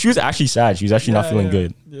 No, but she was actually sad. She was actually not feeling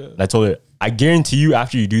good. Yeah. And I told her, I guarantee you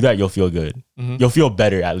after you do that, you'll feel good. You'll feel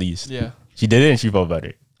better at least. Yeah. She did it and she felt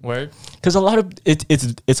better. Word. Because a lot of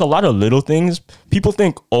it's a lot of little things. People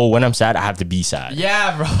think, oh, when I'm sad, I have to be sad.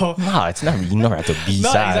 Yeah, bro. Nah, it's never. You never have to be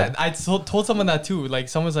sad. Exactly. I told someone that too. Like,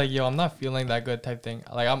 someone's like, yo, I'm not feeling that good type thing.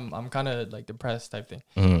 Like, I'm kind of like depressed type thing.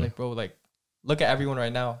 Like, bro, like, look at everyone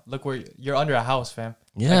right now. Look where you're under a house, fam.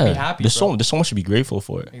 Yeah, like, be happy. There's so much to be grateful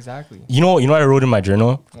for. Exactly. You know what I wrote in my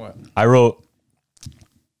journal? What? I wrote,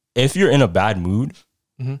 if you're in a bad mood,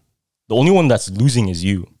 the only one that's losing is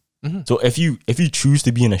you. So if you choose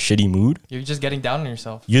to be in a shitty mood, you're just getting down on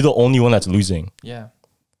yourself. You're the only one that's losing. Yeah.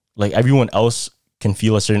 Like, everyone else can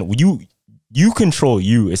feel a certain, you control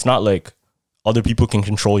you. It's not like other people can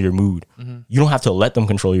control your mood. You don't have to let them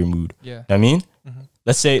control your mood. Yeah. You know what I mean?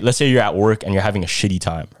 Let's say you're at work and you're having a shitty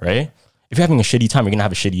time, right? If you're having a shitty time, you're gonna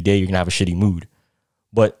have a shitty day, you're gonna have a shitty mood.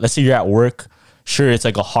 But let's say you're at work, sure, it's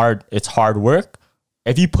like it's hard work.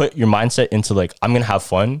 If you put your mindset into like, I'm gonna have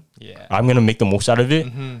fun, I'm gonna make the most out of it.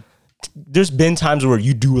 There's been times where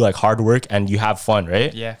you do like hard work and you have fun,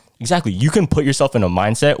 right? Yeah. Exactly. You can put yourself in a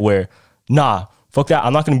mindset where, nah, fuck that.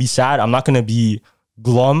 I'm not gonna be sad. I'm not gonna be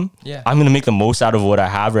glum. Yeah. I'm gonna make the most out of what I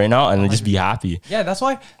have right now and just be happy. Yeah, that's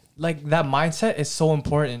why like that mindset is so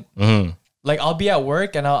important. Like, I'll be at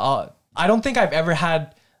work and I don't think I've ever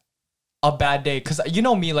had a bad day, because you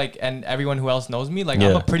know me, like, and everyone who else knows me, like, Yeah.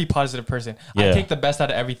 I'm a pretty positive person. Yeah. I take the best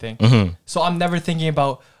out of everything. So I'm never thinking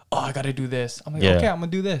about, oh, I gotta do this. I'm like, Yeah. okay, I'm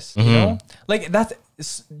gonna do this. You know, like that's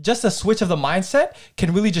just a switch of the mindset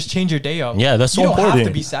can really just change your day up. Yeah, that's so you don't important. have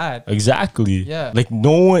to be sad. Exactly. Yeah. Like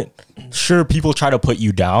no one, sure, people try to put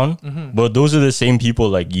you down, but those are the same people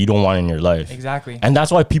like you don't want in your life. Exactly. And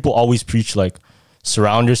that's why people always preach like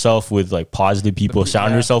surround yourself with like positive people,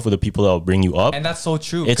 surround yourself with the people that will bring you up. And that's so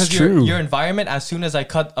true. It's Because true. your environment, as soon as I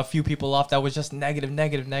cut a few people off that was just negative.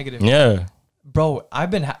 Yeah. Bro,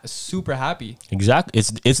 I've been super happy. Exactly.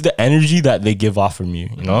 It's the energy that they give off from you,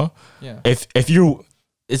 you know? Yeah. If you're,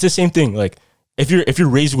 it's the same thing. Like if you're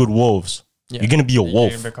raised with wolves, you're gonna be a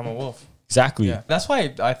wolf. You're gonna become a wolf. Exactly. Yeah. That's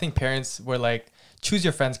why I think parents were like, choose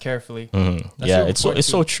your friends carefully. Yeah, it's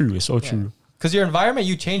so true. It's so true. Because your environment,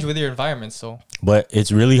 you change with your environment. So, but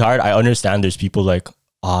it's really hard. I understand there's people like,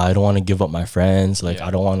 I don't want to give up my friends. Like,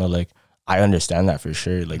 I don't want to like, I understand that for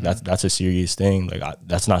sure. Like that's a serious thing. Like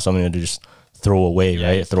that's not something to just throw away,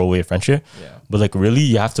 right? Throw away a friendship. Yeah. But like really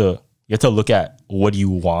you have to look at what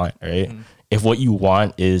you want, right? If what you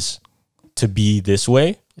want is to be this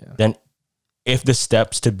way, then if the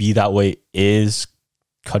steps to be that way is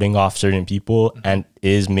cutting off certain people and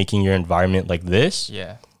is making your environment like this,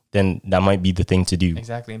 then that might be the thing to do.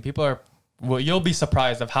 Exactly. And people are, well, you'll be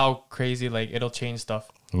surprised of how crazy like it'll change stuff.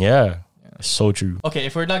 Yeah. So true. Okay,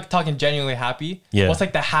 if we're not talking genuinely happy, what's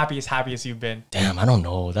like the happiest you've been? Damn, I don't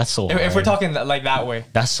know. That's so hard. If we're talking like that way.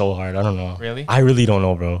 That's so hard. I don't know. Really? I really don't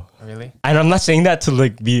know, bro. Really? And I'm not saying that to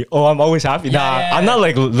like be, oh, I'm always happy. I'm not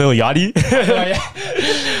like Lil Yachty.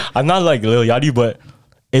 I'm not like Lil Yachty, but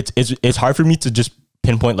it's hard for me to just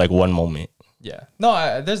pinpoint like one moment. Yeah.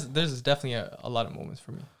 No, there's definitely a lot of moments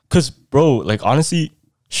for me. Cause bro, like honestly,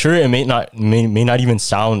 sure, it may not even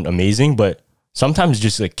sound amazing, but sometimes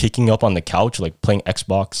just like kicking up on the couch, like playing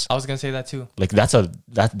Xbox. I was gonna say that too. Like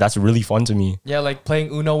that's really fun to me. Yeah, like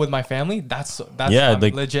playing Uno with my family. That's I'm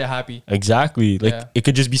like legit happy. Exactly. Like it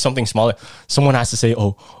could just be something smaller. Someone has to say,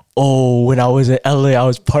 oh, when I was in LA, I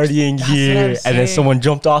was partying here, and then someone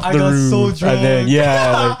jumped off the roof, so drunk. And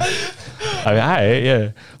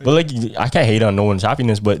then but like I can't hate on no one's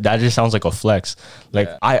happiness, but that just sounds like a flex. Like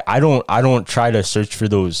I don't try to search for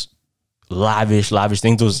those lavish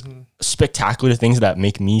things, those spectacular things that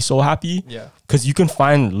make me so happy. Yeah, because you can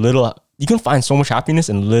find so much happiness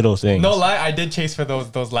in little things. No lie, I did chase for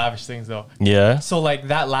those lavish things though. Yeah. So like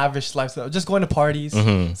that lavish lifestyle, just going to parties,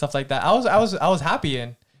 stuff like that. I was happy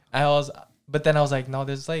in. But then I was like, no,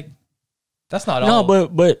 there's like, that's not all. No,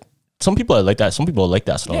 but some people are like that. Some people like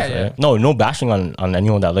that stuff. Yeah, right? No bashing on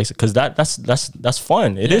anyone that likes it, because that's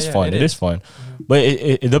fun. It is fun. It is fun. But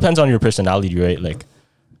it depends on your personality, right? Like,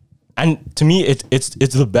 and to me, it's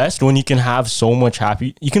the best when you can have so much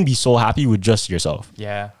happy. You can be so happy with just yourself.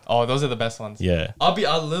 Yeah. Oh, those are the best ones. Yeah.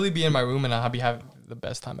 I'll literally be in my room and I'll be having the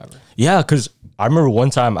best time ever. Yeah, because I remember one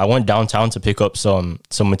time I went downtown to pick up some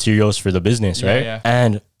materials for the business, right? Yeah.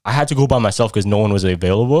 And I had to go by myself because no one was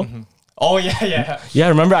available. Oh yeah. Yeah,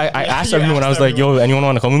 remember I asked everyone. I was like, "Yo, anyone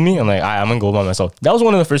want to come with me?" I'm like, I'm gonna go by myself. That was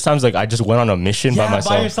one of the first times like I just went on a mission by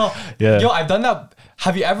myself. By yourself. Yeah. Yo, I've done that.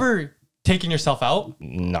 Have you ever taken yourself out?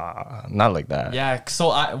 Nah, not like that. Yeah. So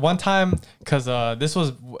one time, cause this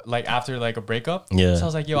was like after like a breakup. Yeah. So I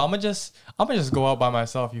was like, yo, I'm gonna just go out by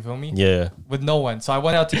myself. You feel me? Yeah. With no one. So I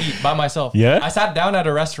went out to eat by myself. Yeah. I sat down at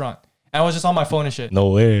a restaurant. And I was just on my phone and shit. No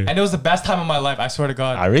way. And it was the best time of my life. I swear to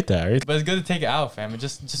God. I rate that. But it's good to take it out, fam. It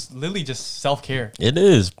just literally just self-care. It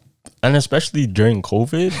is. And especially during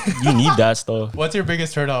COVID, you need that stuff. What's your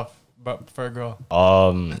biggest turn off for a girl?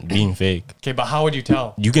 Being fake. Okay, but how would you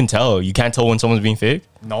tell? You can tell. You can't tell when someone's being fake?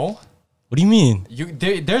 No. What do you mean?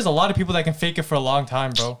 There's a lot of people that can fake it for a long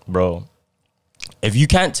time, bro. Bro, if you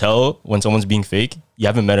can't tell when someone's being fake, you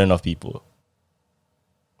haven't met enough people.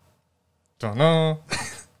 Don't know.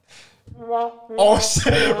 Oh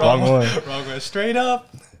shit! Wrong one. Straight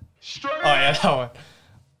up. Oh yeah, that one.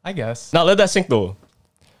 I guess. Now let that sink though.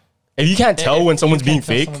 If you can't tell when someone's being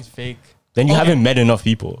fake, then you haven't met enough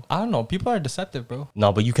people. I don't know. People are deceptive, bro.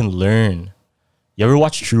 No, but you can learn. You ever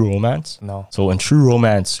watch True Romance? No. So in True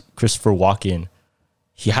Romance, Christopher Walken,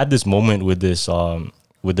 he had this moment with this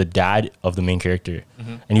with the dad of the main character,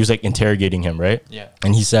 and he was like interrogating him, right? Yeah.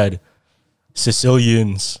 And he said,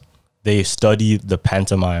 Sicilians, they study the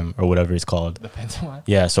pantomime or whatever it's called. The pantomime?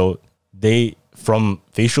 Yeah, so they, from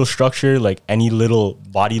facial structure, like any little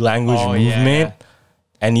body language movement,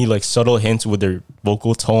 any like subtle hints with their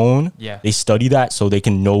vocal tone, they study that so they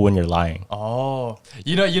can know when you're lying. Oh,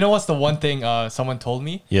 you know what's the one thing someone told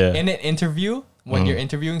me? Yeah. In an interview, when you're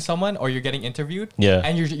interviewing someone or you're getting interviewed,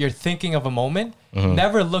 and you're thinking of a moment,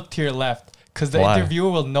 never look to your left. Because the interviewer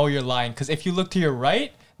will know you're lying. Because if you look to your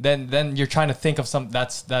right, then you're trying to think of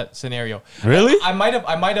that scenario. Really? I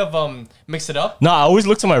might have mixed it up. No, I always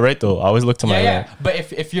look to my right though. I always look to my right. But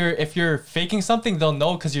if you're faking something, they'll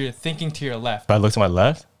know because you're thinking to your left. But I look to my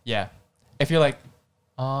left? Yeah. If you're like,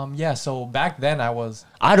 yeah, so back then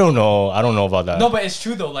I don't know about that. No, but it's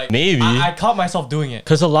true though. Like maybe I caught myself doing it.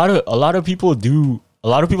 Because a lot of people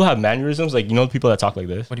have mannerisms, like, you know, the people that talk like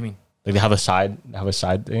this. What do you mean? Like they have a side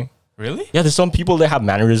thing. Really? Yeah, there's some people that have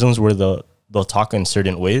mannerisms where they'll talk in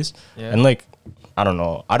certain ways. Yeah. And like, I don't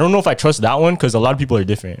know if I trust that one because a lot of people are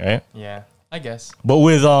different, right? Yeah, I guess. But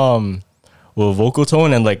with vocal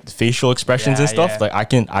tone and like facial expressions and stuff, like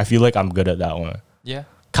I feel like I'm good at that one. Yeah.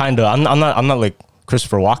 Kinda. I'm not like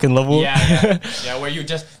Christopher Walken level. Yeah. Where you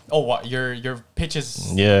just your pitch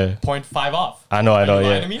is 0.5 off. I know.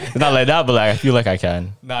 Yeah. Not like that, but like I feel like I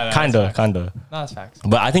can. Kinda. No, that's facts.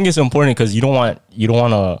 But I think it's important because you don't want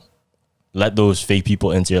to let those fake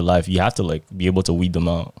people into your life. You have to like be able to weed them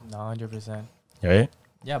out. 100%. Right?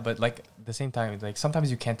 Yeah, but like at the same time, like sometimes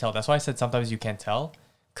you can't tell. That's why I said sometimes you can't tell,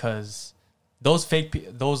 because those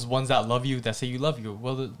those ones that love you, that say you love you,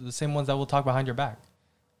 well, the same ones that will talk behind your back.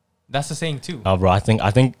 That's the saying too. Oh, bro, I think.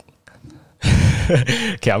 Okay,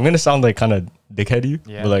 I'm gonna sound like kind of dickheady,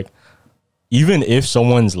 but like, even if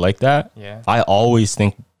someone's like that, I always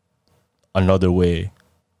think another way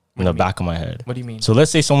in the back of my head. What do you mean? So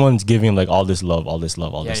let's say someone's giving like all this love,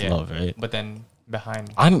 right? But then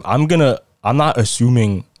behind, I'm not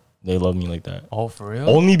assuming they love me like that. Oh, for real?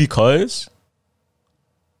 Only because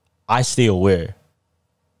I stay aware.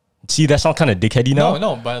 See, that sounds kind of dickheady now.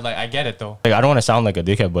 No, but like I get it though. Like I don't want to sound like a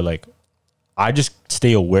dickhead, but like I just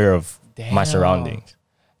stay aware of my surroundings.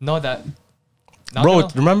 No, that. Bro,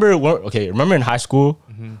 remember in high school,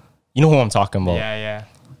 you know who I'm talking about. Yeah.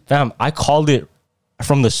 Fam, I called it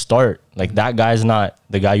from the start. Like that guy's not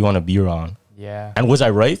the guy you want to be around. Yeah. And was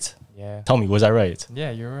I right? Yeah. Tell me, was I right?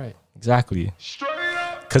 Yeah, you're right. Exactly.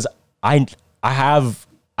 Because I don't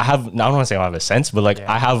want to say I have a sense, but like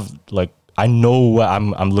I have like I know what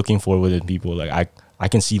I'm looking for within people. Like I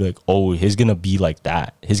can see like, oh, he's gonna be like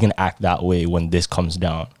that. He's gonna act that way when this comes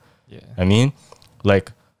down. Yeah. I mean,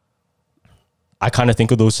 like I kind of think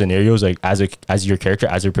of those scenarios like as your character,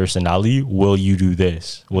 as your personality. Will you do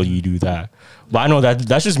this? Will you do that? But I know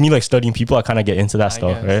that's just me like studying people. I kind of get into that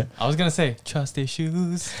stuff, right? I was gonna say trust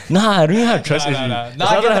issues. Nah, I don't even have trust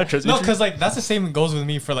issues. No, because like that's the same goes with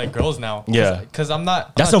me for like girls now. Yeah, because I'm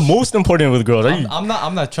not. That's the most important with girls. I'm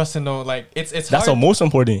not trusting no, like it's. That's hard. the most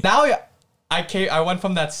important. Now I went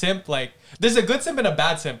from that simp, like there's a good simp and a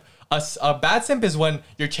bad simp. A bad simp is when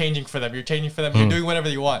you're changing for them. You're doing whatever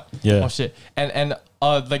you want. Yeah. Oh shit. And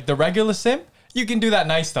like the regular simp, you can do that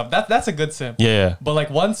nice stuff. That's a good simp. Yeah. But like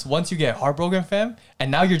once you get heartbroken, fam, and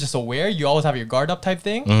now you're just aware, you always have your guard up type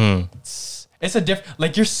thing. It's a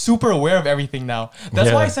like you're super aware of everything now.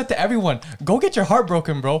 That's why I said to everyone, go get your heart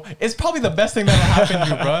broken, bro. It's probably the best thing that happened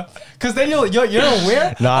to you, bro. Because then you're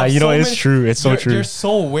aware. Nah, you know, it's true. It's so true. You're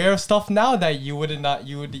so aware of stuff now that you would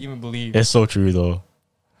even believe. It's so true though.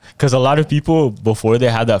 Because a lot of people, before they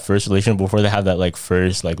have that first relation, before they have that like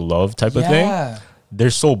first like love type of thing, they're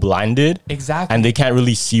so blinded. Exactly. And they can't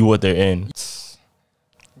really see what they're in.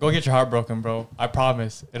 Go get your heart broken, bro. I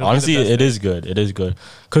promise. Honestly, it is good. It is good.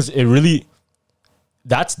 Because it really,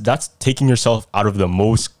 that's taking yourself out of the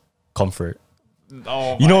most comfort.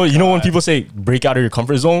 Oh, you know when people say break out of your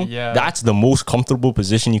comfort zone? Yeah. That's the most comfortable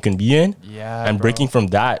position you can be in. Yeah. And breaking from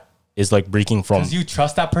that is like breaking from, because you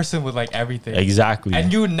trust that person with like everything. Exactly.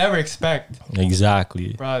 And you would never expect.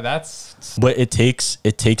 Exactly. Bro, that's. But it takes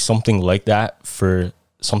something like that for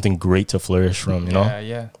something great to flourish from, you know?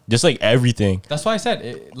 Yeah. Just like everything. That's why I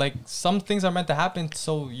said like some things are meant to happen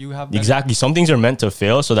so you have. Exactly. Some things are meant to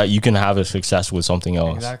fail so that you can have a success with something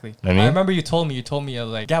else. Exactly. I remember you told me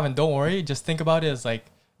like, Gavin, don't worry. Just think about it as like,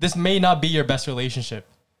 this may not be your best relationship.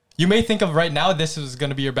 You may think of right now this is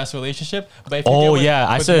going to be your best relationship, but if you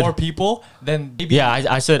with more people, then maybe. Yeah,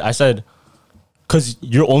 I said, because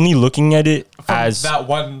you're only looking at it as that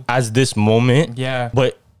one, as this moment. Yeah.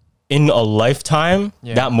 But in a lifetime,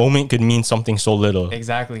 that moment could mean something so little.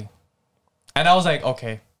 Exactly. And I was like,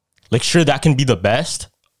 okay. Like, sure, that can be the best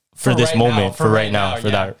for this moment, for right now,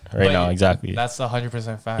 for that right now. Exactly. That's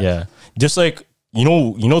 100% fact. Yeah. Just like, you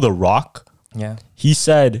know, The Rock. Yeah. He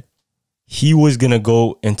said he was gonna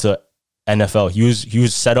go into NFL. He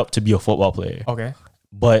was set up to be a football player. Okay.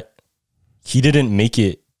 But he didn't make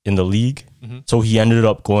it in the league. So he ended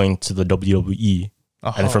up going to the WWE.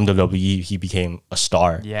 And from the WWE, he became a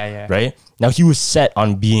star. Yeah. Right? Now, he was set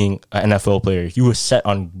on being an NFL player. He was set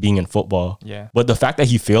on being in football. Yeah. But the fact that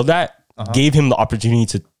he failed that gave him the opportunity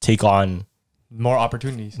to take on more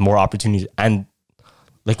opportunities. More opportunities. And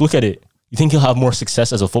like, look at it. You think he'll have more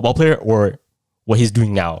success as a football player or what he's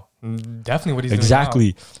doing now? Definitely what he's doing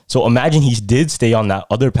now. So imagine he did stay on that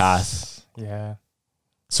other path. Yeah.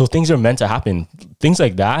 So things are meant to happen. Things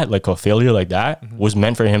like that, like a failure like that, was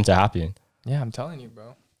meant for him to happen. Yeah, I'm telling you,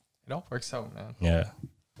 bro. It all works out, man. Yeah.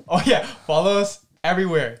 Oh yeah, follow us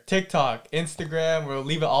everywhere. TikTok, Instagram. We'll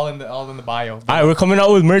leave it all in the bio. All right, we're coming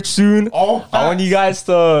out with merch soon. Oh, I want you guys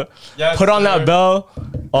to put on that bell.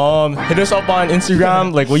 Hit us up on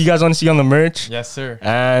Instagram, like what you guys want to see on the merch. Yes, sir.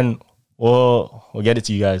 And we'll get it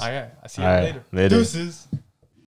to you guys. All right, I'll see you later. Later. Deuces.